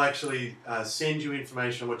 we'll actually send you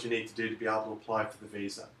information on what you need to do to be able to apply for the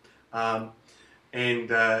visa, and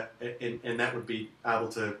that would be able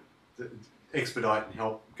to expedite and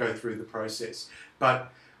help go through the process.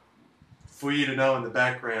 But for you to know in the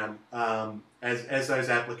background, as those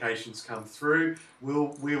applications come through,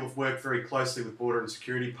 we'll work very closely with Border and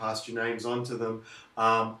Security, pass your names onto them,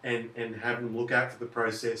 and have them look out for the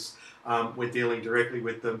process. We're dealing directly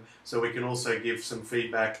with them, so we can also give some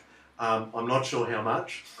feedback. I'm not sure how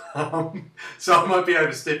much, so I might be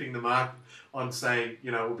overstepping the mark on saying,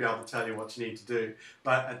 you know, we'll be able to tell you what you need to do.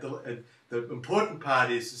 But the important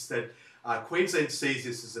part is that Queensland sees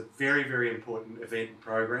this as a very, very important event and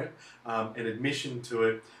program, and admission to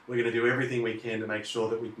it. We're going to do everything we can to make sure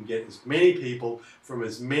that we can get as many people from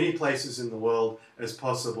as many places in the world as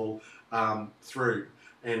possible through.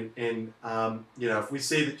 And you know, if we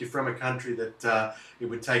see that you're from a country that it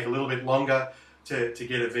would take a little bit longer to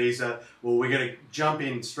get a visa, well, we're going to jump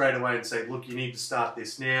in straight away and say, look, you need to start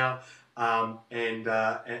this now, and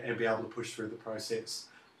be able to push through the process.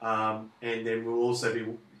 And then we'll also be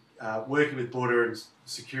working with Border and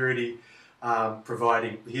Security,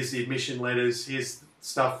 providing, here's the admission letters, here's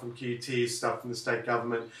stuff from QT, stuff from the state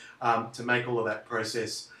government, to make all of that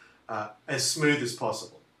process as smooth as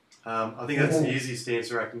possible. I think that's the easiest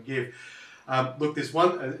answer I can give. Look, there's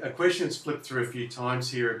a question that's flipped through a few times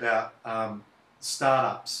here about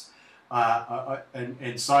startups,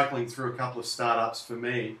 and cycling through a couple of startups for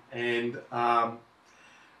me, and now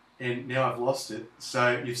I've lost it.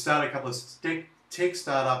 So you've started a couple of tech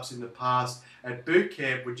startups in the past. At boot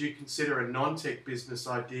camp, would you consider a non-tech business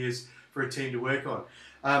ideas for a team to work on?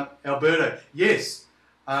 Alberto, yes.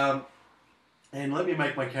 And let me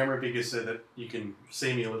make my camera bigger so that you can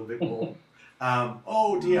see me a little bit more.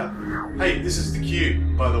 Oh dear. Hey, this is the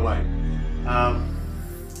cube, by the way.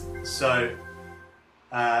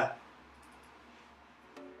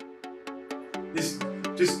 This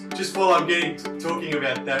just while I'm talking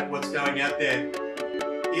about that, what's going out there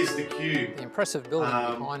is the cube. The impressive building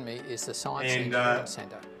behind me is the Science Engineering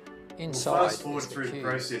Centre. Inside, we'll fast forward through the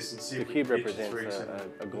process and see the if cube we can get represents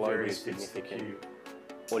through a globally significant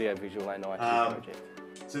audiovisual and IT project.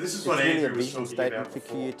 So this is It's what really Andrew a was vision talking statement about for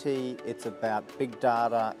before. QUT. It's about big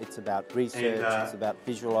data. It's about research. It's about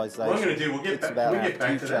visualization. What I'm going to do, we'll get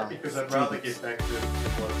back to that, because I'd rather students. get back to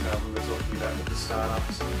what we were talking about with the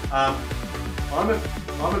startups.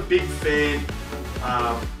 I'm a big fan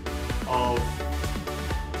of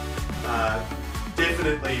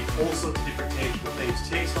definitely all sorts of different tangible things.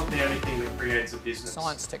 Tech's not the only thing that creates a business.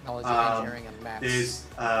 Science, technology, engineering and maths is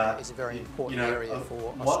a very important area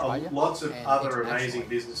for Australia. Lots of and other amazing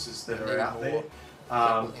businesses that are out there.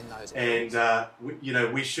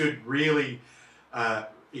 We should really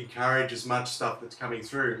encourage as much stuff that's coming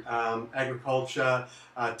through. Agriculture,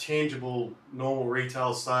 tangible, normal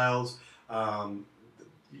retail sales,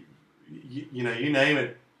 you name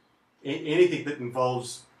it, anything that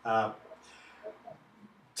involves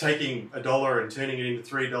taking $1 and turning it into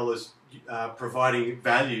 $3, providing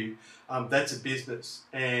value, that's a business.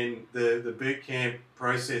 And the boot camp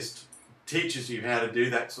process teaches you how to do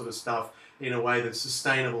that sort of stuff in a way that's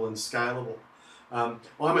sustainable and scalable. I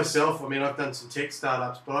myself, I mean, I've done some tech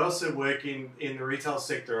startups, but I also work in the retail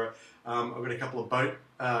sector. I've got a couple of boat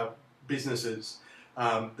businesses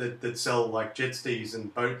that sell like jet skis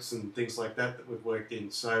and boats and things like that we've worked in.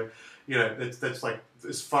 So, you know, that's like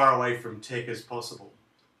as far away from tech as possible.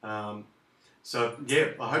 So, yeah,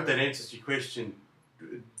 I hope that answers your question.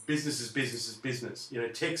 Business is business is business. You know,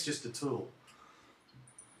 tech's just a tool.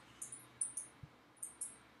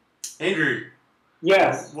 Andrew.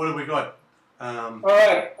 Yes. What have we got? All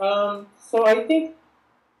right. So I think,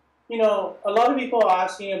 you know, a lot of people are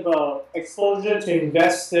asking about exposure to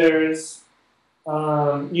investors.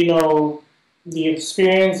 You know, the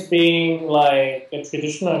experience being like a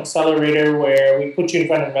traditional accelerator where we put you in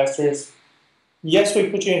front of investors. Yes, we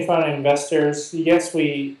put you in front of investors. Yes,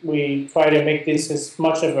 we try to make this as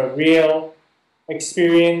much of a real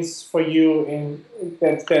experience for you in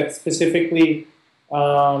that specifically,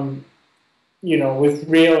 you know, with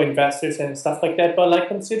real investors and stuff like that. But like,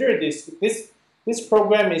 consider this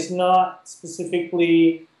program is not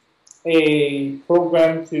specifically a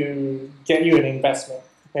program to get you an investment.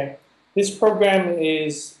 Okay, this program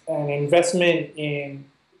is an investment in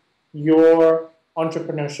your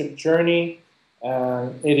entrepreneurship journey.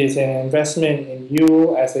 It is an investment in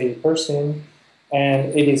you as a person,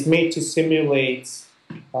 and it is made to simulate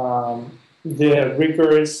the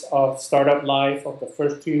rigors of startup life, of the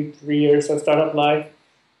first 2-3 years of startup life.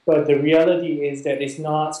 But the reality is that it's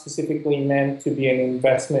not specifically meant to be an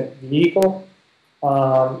investment vehicle.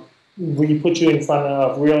 We put you in front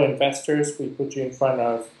of real investors. We put you in front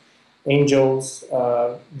of angels,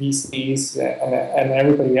 VCs, and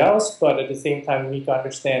everybody else. But at the same time, we need to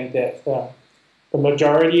understand that the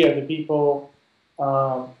majority of the people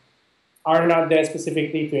are not there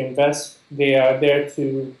specifically to invest. They are there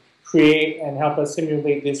to create and help us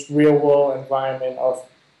simulate this real-world environment of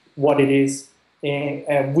what it is,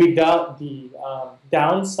 and without the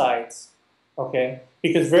downsides, okay?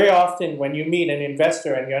 Because very often when you meet an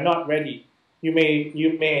investor and you're not ready, you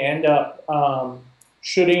may end up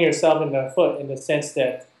shooting yourself in the foot in the sense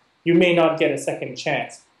that you may not get a second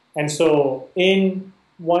chance. And so in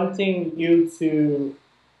wanting you to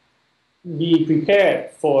be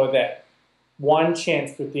prepared for that one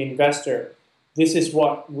chance with the investor, this is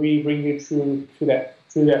what we bring you through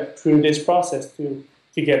this process to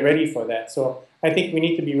get ready for that. So I think we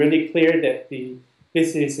need to be really clear that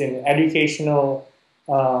this is an educational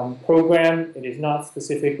program. It is not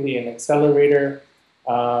specifically an accelerator,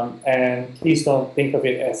 and please don't think of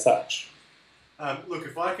it as such. Look,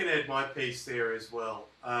 if I can add my piece there as well,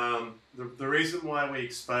 the reason why we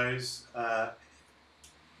expose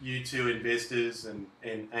you to investors and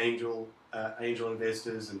angel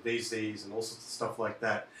investors and VCs and all sorts of stuff like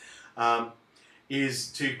that is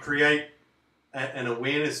to create an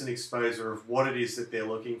awareness and exposure of what it is that they're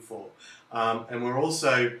looking for. And we're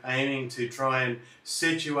also aiming to try and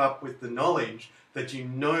set you up with the knowledge that you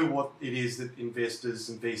know what it is that investors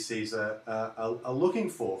and VCs are looking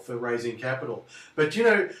for raising capital. But you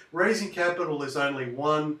know, raising capital is only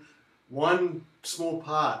one small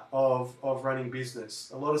part of running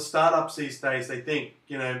business. A lot of startups these days, they think,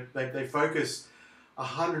 you know, they focus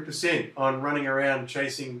 100% on running around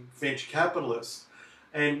chasing venture capitalists.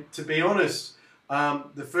 And to be honest,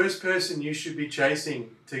 the first person you should be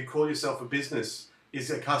chasing to call yourself a business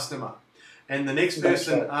is a customer. And the next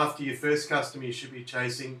person after your first customer you should be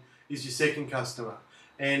chasing is your second customer.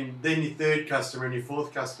 And then your third customer and your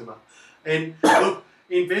fourth customer. And look,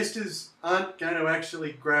 investors aren't going to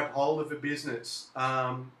actually grab hold of a business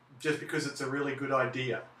just because it's a really good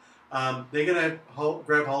idea. They're going to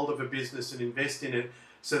grab hold of a business and invest in it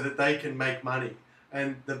so that they can make money.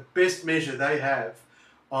 And the best measure they have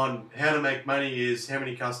on how to make money is how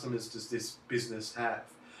many customers does this business have.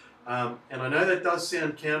 And I know that does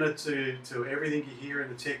sound counter to everything you hear in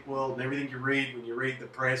the tech world and everything you read when you read the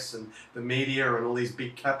press and the media and all these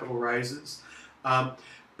big capital raises.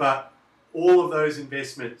 But all of those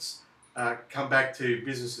investments come back to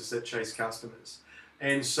businesses that chase customers.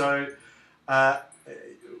 And so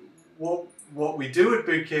what we do at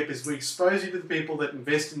Bootcamp is we expose you to the people that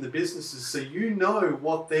invest in the businesses so you know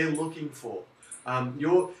what they're looking for.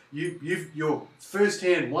 You're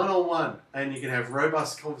first-hand, one-on-one, and you can have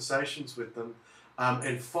robust conversations with them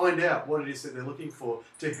and find out what it is that they're looking for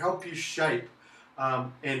to help you shape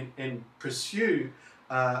and pursue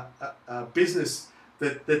a business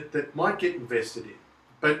that might get invested in.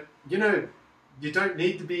 But you know, you don't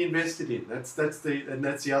need to be invested in. That's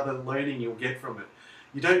the other learning you'll get from it.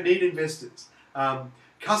 You don't need investors.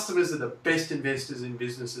 Customers are the best investors in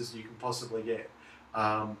businesses you can possibly get.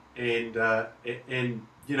 And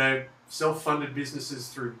you know, self-funded businesses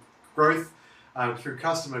through growth, through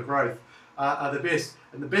customer growth, are the best.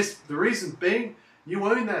 And the reason being, you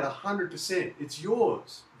own that 100%. It's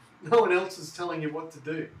yours. No one else is telling you what to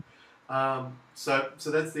do. So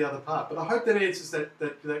that's the other part. But I hope that answers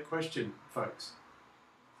that question, folks.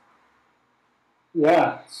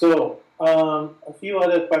 Yeah. So a few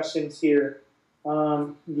other questions here.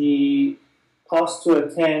 The cost to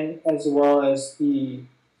attend, as well as the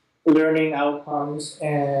learning outcomes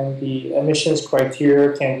and the admissions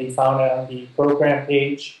criteria, can be found on the program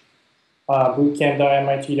page,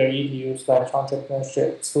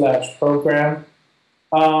 bootcamp.mit.edu/entrepreneurship/program.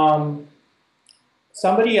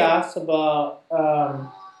 Somebody asked about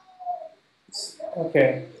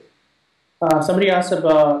somebody asked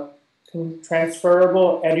about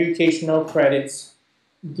transferable educational credits,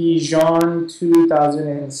 Dijon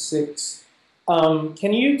 2006.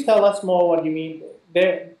 Can you tell us more what you mean?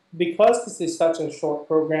 Because this is such a short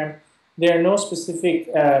program, there are no specific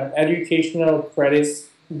educational credits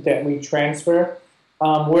that we transfer.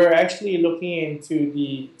 We're actually looking into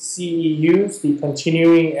the CEUs, the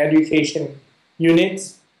continuing education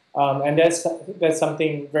units, and that's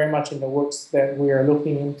something very much in the works that we are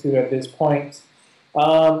looking into at this point.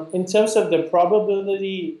 In terms of the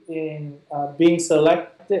probability in being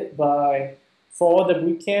selected for the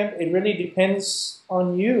bootcamp, it really depends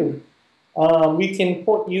on you. We can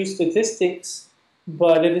quote you statistics,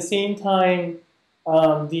 but at the same time,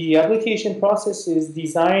 the application process is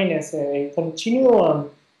designed as a continuum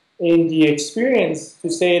in the experience to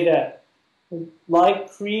say that, like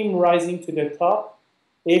cream rising to the top,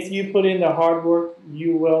 if you put in the hard work,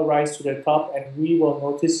 you will rise to the top and we will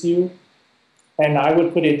notice you. And I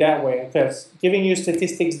would put it that way, because giving you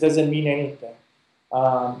statistics doesn't mean anything.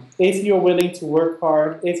 If you're willing to work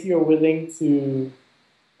hard, if you're willing to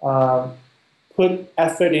put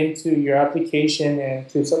effort into your application and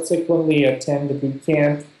to subsequently attend the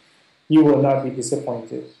bootcamp, you will not be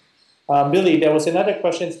disappointed. Billy, there was another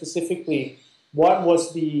question specifically. What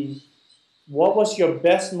was your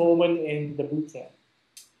best moment in the bootcamp?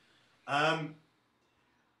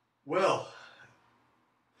 Well,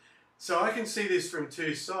 so I can see this from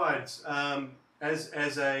two sides.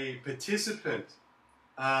 As a participant,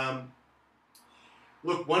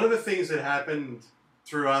 look, one of the things that happened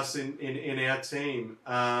through us in our team,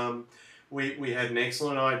 we had an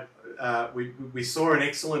excellent, we saw an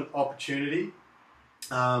excellent opportunity.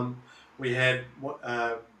 We had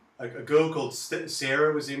a girl called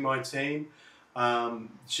Sarah was in my team.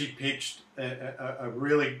 She pitched a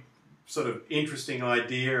really sort of interesting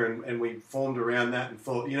idea, and we formed around that and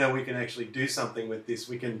thought, you know, we can actually do something with this.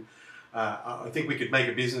 We can, I think we could make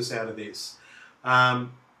a business out of this.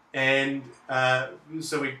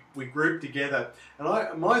 So we grouped together,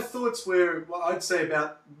 and my thoughts were, well, I'd say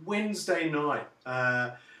about Wednesday night,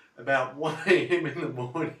 about 1 a.m. in the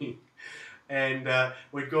morning, and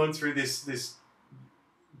we'd gone through this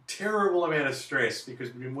terrible amount of stress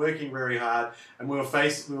because we've been working very hard, and we were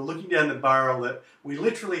looking down the barrel that we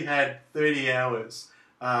literally had 30 hours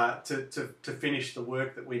to finish the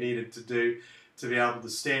work that we needed to do to be able to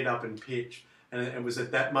stand up and pitch, and it was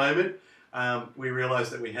at that moment we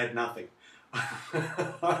realized that we had nothing.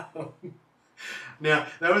 Now,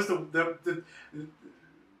 that was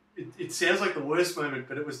it sounds like the worst moment,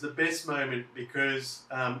 but it was the best moment because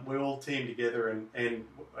we all teamed together, and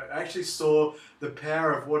I actually saw the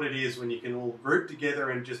power of what it is when you can all group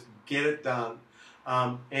together and just get it done.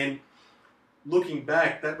 And looking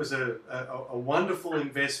back, that was a wonderful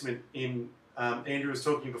investment in, Andrew was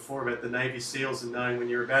talking before about the Navy SEALs and knowing when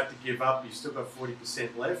you're about to give up, you've still got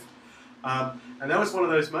 40% left. And that was one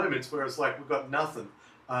of those moments where it's like, we've got nothing.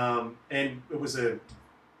 And it was a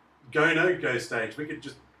go, no go stage. We could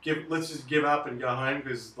just let's just give up and go home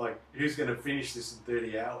because, like, who's going to finish this in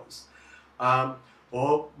 30 hours?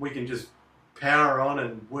 Or we can just power on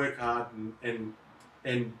and work hard and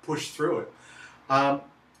push through it.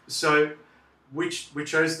 So we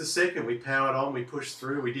chose the second. We powered on, we pushed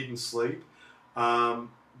through, we didn't sleep.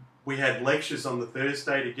 We had lectures on the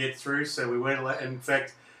Thursday to get through, so we weren't allowed. In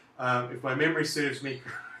fact, if my memory serves me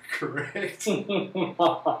correct,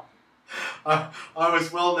 I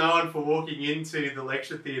was well known for walking into the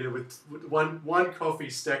lecture theatre with one coffee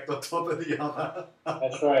stacked on top of the other.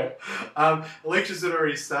 That's right. Lectures had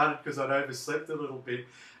already started because I'd overslept a little bit,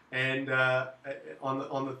 and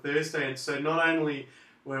on the Thursday, and so not only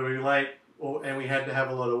were we late and we had to have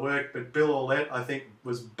a lot of work, but Bill Orlett, I think,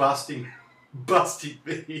 was busting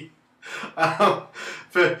me.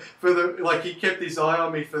 for the, like, he kept his eye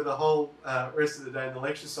on me for the whole rest of the day in the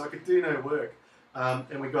lecture, so I could do no work.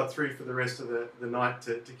 And we got through for the rest of the night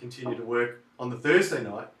to continue to work on the Thursday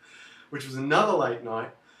night, which was another late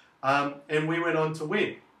night, and we went on to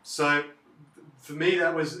win. So for me,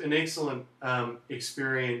 that was an excellent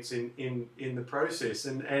experience in the process,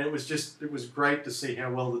 and it was great to see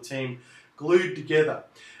how well the team glued together.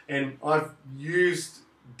 And I've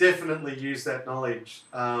definitely used that knowledge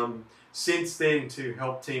since then to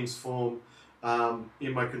help teams form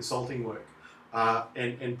in my consulting work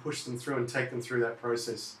and push them through and take them through that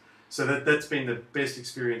process. So that's been the best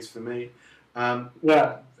experience for me.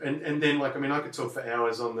 Yeah. And then, like, I mean, I could talk for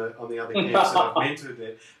hours on the other camps that I've mentored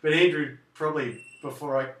there. But Andrew, probably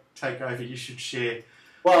before I take over, you should share.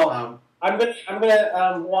 Well, I'm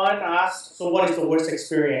gonna one ask. So, what is the worst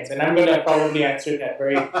experience? And I'm gonna probably answer that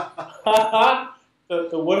very.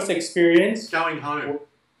 the worst experience. Going home.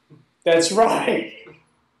 That's right.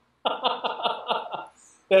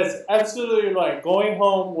 That's absolutely right. Going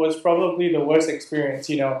home was probably the worst experience.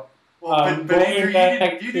 You know. Well, but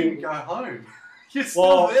Andrew, you didn't go home. You're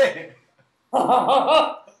still there.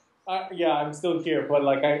 Yeah, I'm still here, but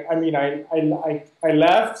like I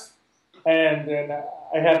left, and then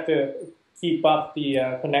I had to keep up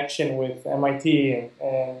the connection with MIT,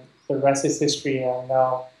 and the rest is history. I'm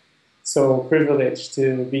now so privileged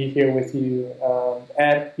to be here with you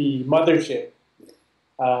at the mothership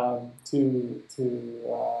to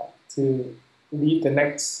lead the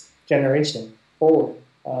next generation forward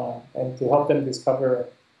and to help them discover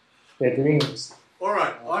their dreams. All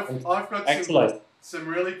right, I've got some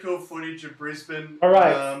really cool footage of Brisbane. All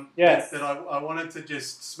right. Yes. That I wanted to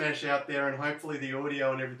just smash out there, and hopefully the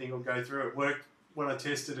audio and everything will go through. It worked when I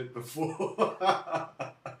tested it before,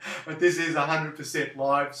 but this is 100%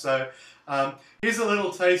 live. So here's a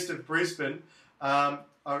little taste of Brisbane.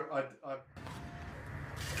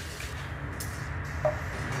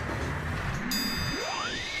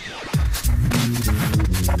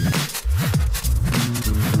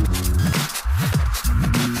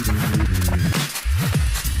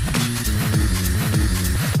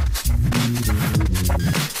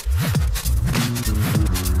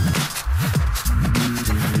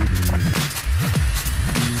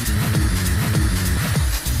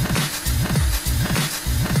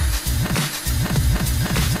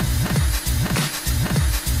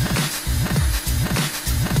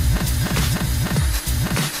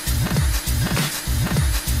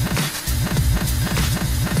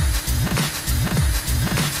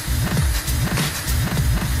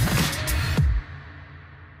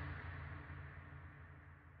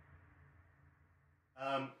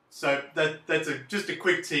 So that's just a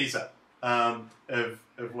quick teaser of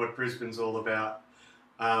what Brisbane's all about.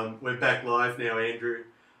 We're back live now, Andrew,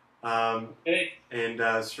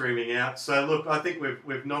 and streaming out. So look, I think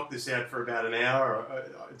we've knocked this out for about an hour.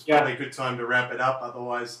 It's probably a good time to wrap it up.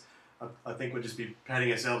 Otherwise, I think we'll just be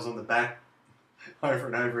patting ourselves on the back over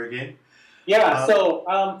and over again. Yeah. So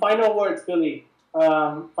final words, Billy.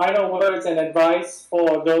 Final words and advice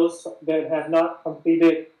for those that have not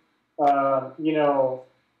completed,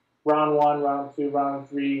 round 1, round 2, round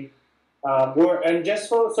 3. And just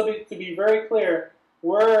to be very clear,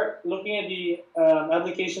 we're looking at the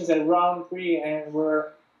applications at round 3, and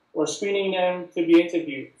we're screening them to be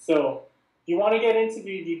interviewed. So if you want to get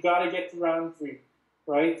interviewed, you got to get to round 3,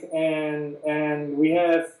 right? And we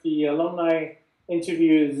have the alumni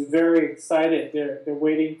interviewers very excited. They're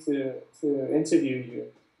waiting to interview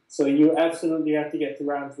you. So you absolutely have to get to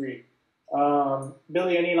round 3.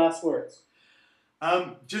 Billy, any last words?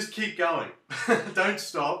 Just keep going. Don't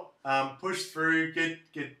stop. Push through. Get.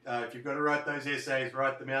 If you've got to write those essays,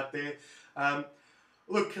 write them out there.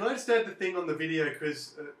 Look, can I just add the thing on the video,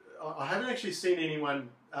 because I haven't actually seen anyone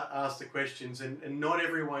ask the questions, and not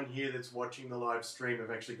everyone here that's watching the live stream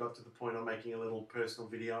have actually got to the point of making a little personal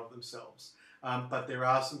video of themselves. But there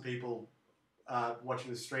are some people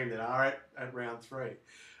watching the stream that are at round 3.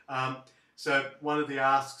 So one of the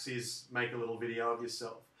asks is make a little video of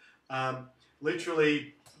yourself.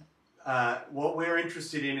 Literally, what we're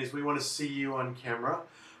interested in is we want to see you on camera,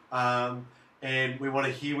 and we want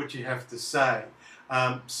to hear what you have to say.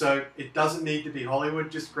 So it doesn't need to be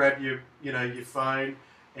Hollywood. Just grab your phone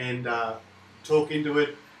and talk into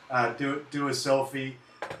it. Do a selfie,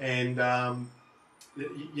 and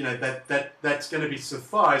that's going to be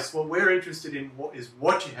suffice. What we're interested in is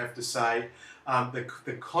what you have to say,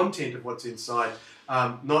 the content of what's inside.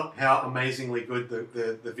 Not how amazingly good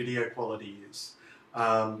the video quality is.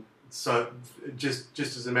 So just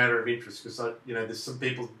as a matter of interest, because there's some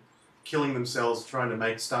people killing themselves trying to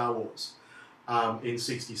make Star Wars. in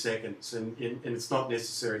 60 seconds, and it's not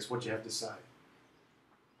necessary, it's what you have to say.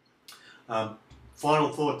 Final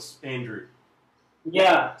thoughts, Andrew?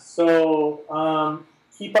 Yeah, so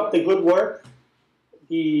keep up the good work.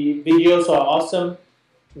 The videos are awesome.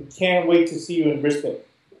 We can't wait to see you in Brisbane.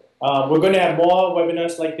 We're going to have more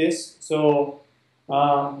webinars like this, so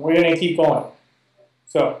we're going to keep going.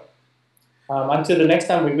 So until the next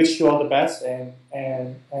time, we wish you all the best, and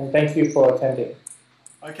thank you for attending.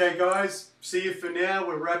 Okay, guys, see you for now.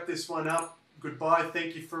 We'll wrap this one up. Goodbye.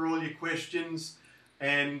 Thank you for all your questions,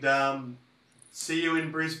 and see you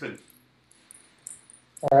in Brisbane.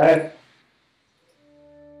 All right.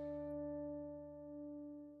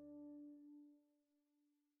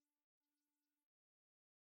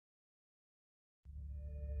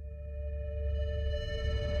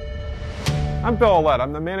 I'm Bill Ouellette.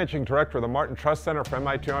 I'm the Managing Director of the Martin Trust Center for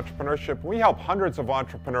MIT Entrepreneurship. We help hundreds of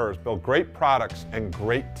entrepreneurs build great products and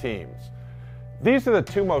great teams. These are the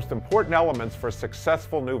two most important elements for a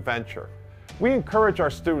successful new venture. We encourage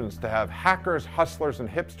our students to have hackers, hustlers, and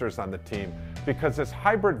hipsters on the team because this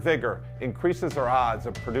hybrid vigor increases our odds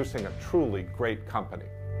of producing a truly great company.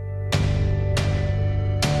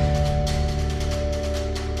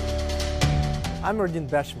 I'm Erdin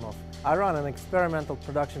Beshimov. I run an experimental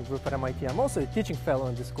production group at MIT. I'm also a teaching fellow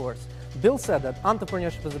in this course. Bill said that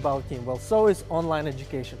entrepreneurship is about team. Well, so is online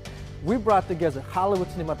education. We brought together Hollywood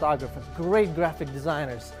cinematographers, great graphic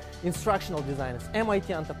designers, instructional designers,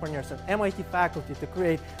 MIT entrepreneurs, and MIT faculty to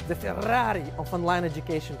create the Ferrari of online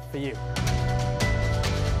education for you.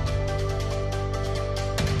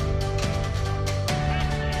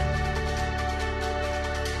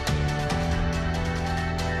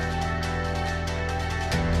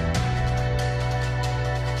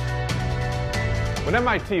 When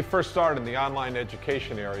MIT first started in the online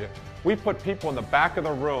education area, we put people in the back of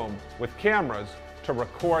the room with cameras to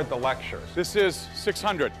record the lectures. This is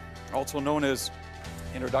 600, also known as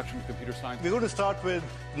Introduction to Computer Science. We're going to start with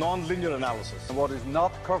non-linear analysis. What is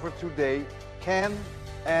not covered today can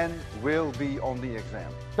and will be on the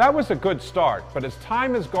exam. That was a good start, but as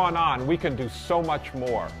time has gone on, we can do so much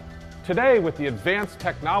more. Today, with the advanced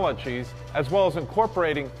technologies, as well as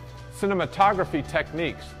incorporating cinematography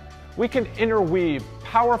techniques, we can interweave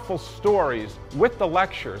powerful stories with the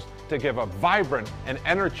lectures to give a vibrant and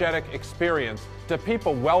energetic experience to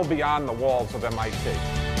people well beyond the walls of MIT.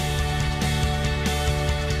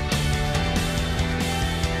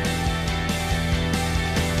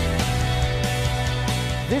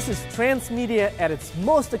 This is transmedia at its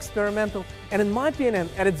most experimental, and in my opinion,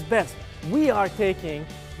 at its best. We are taking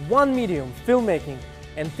one medium, filmmaking,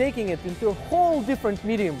 and taking it into a whole different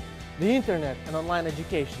medium, the internet and online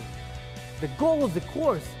education. The goal of the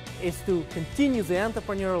course is to continue the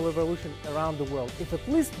entrepreneurial revolution around the world. If at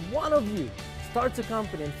least one of you starts a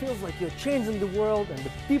company and feels like you're changing the world, and the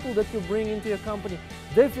people that you bring into your company,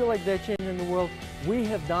 they feel like they're changing the world, we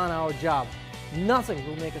have done our job. Nothing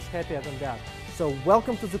will make us happier than that. So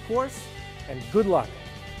welcome to the course, and good luck.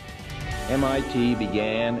 MIT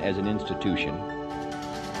began as an institution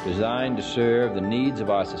designed to serve the needs of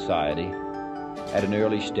our society at an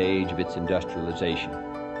early stage of its industrialization.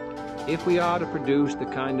 If we are to produce the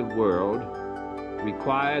kind of world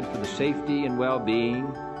required for the safety and well-being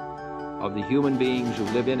of the human beings who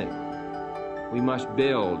live in it, we must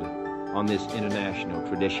build on this international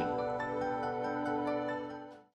tradition.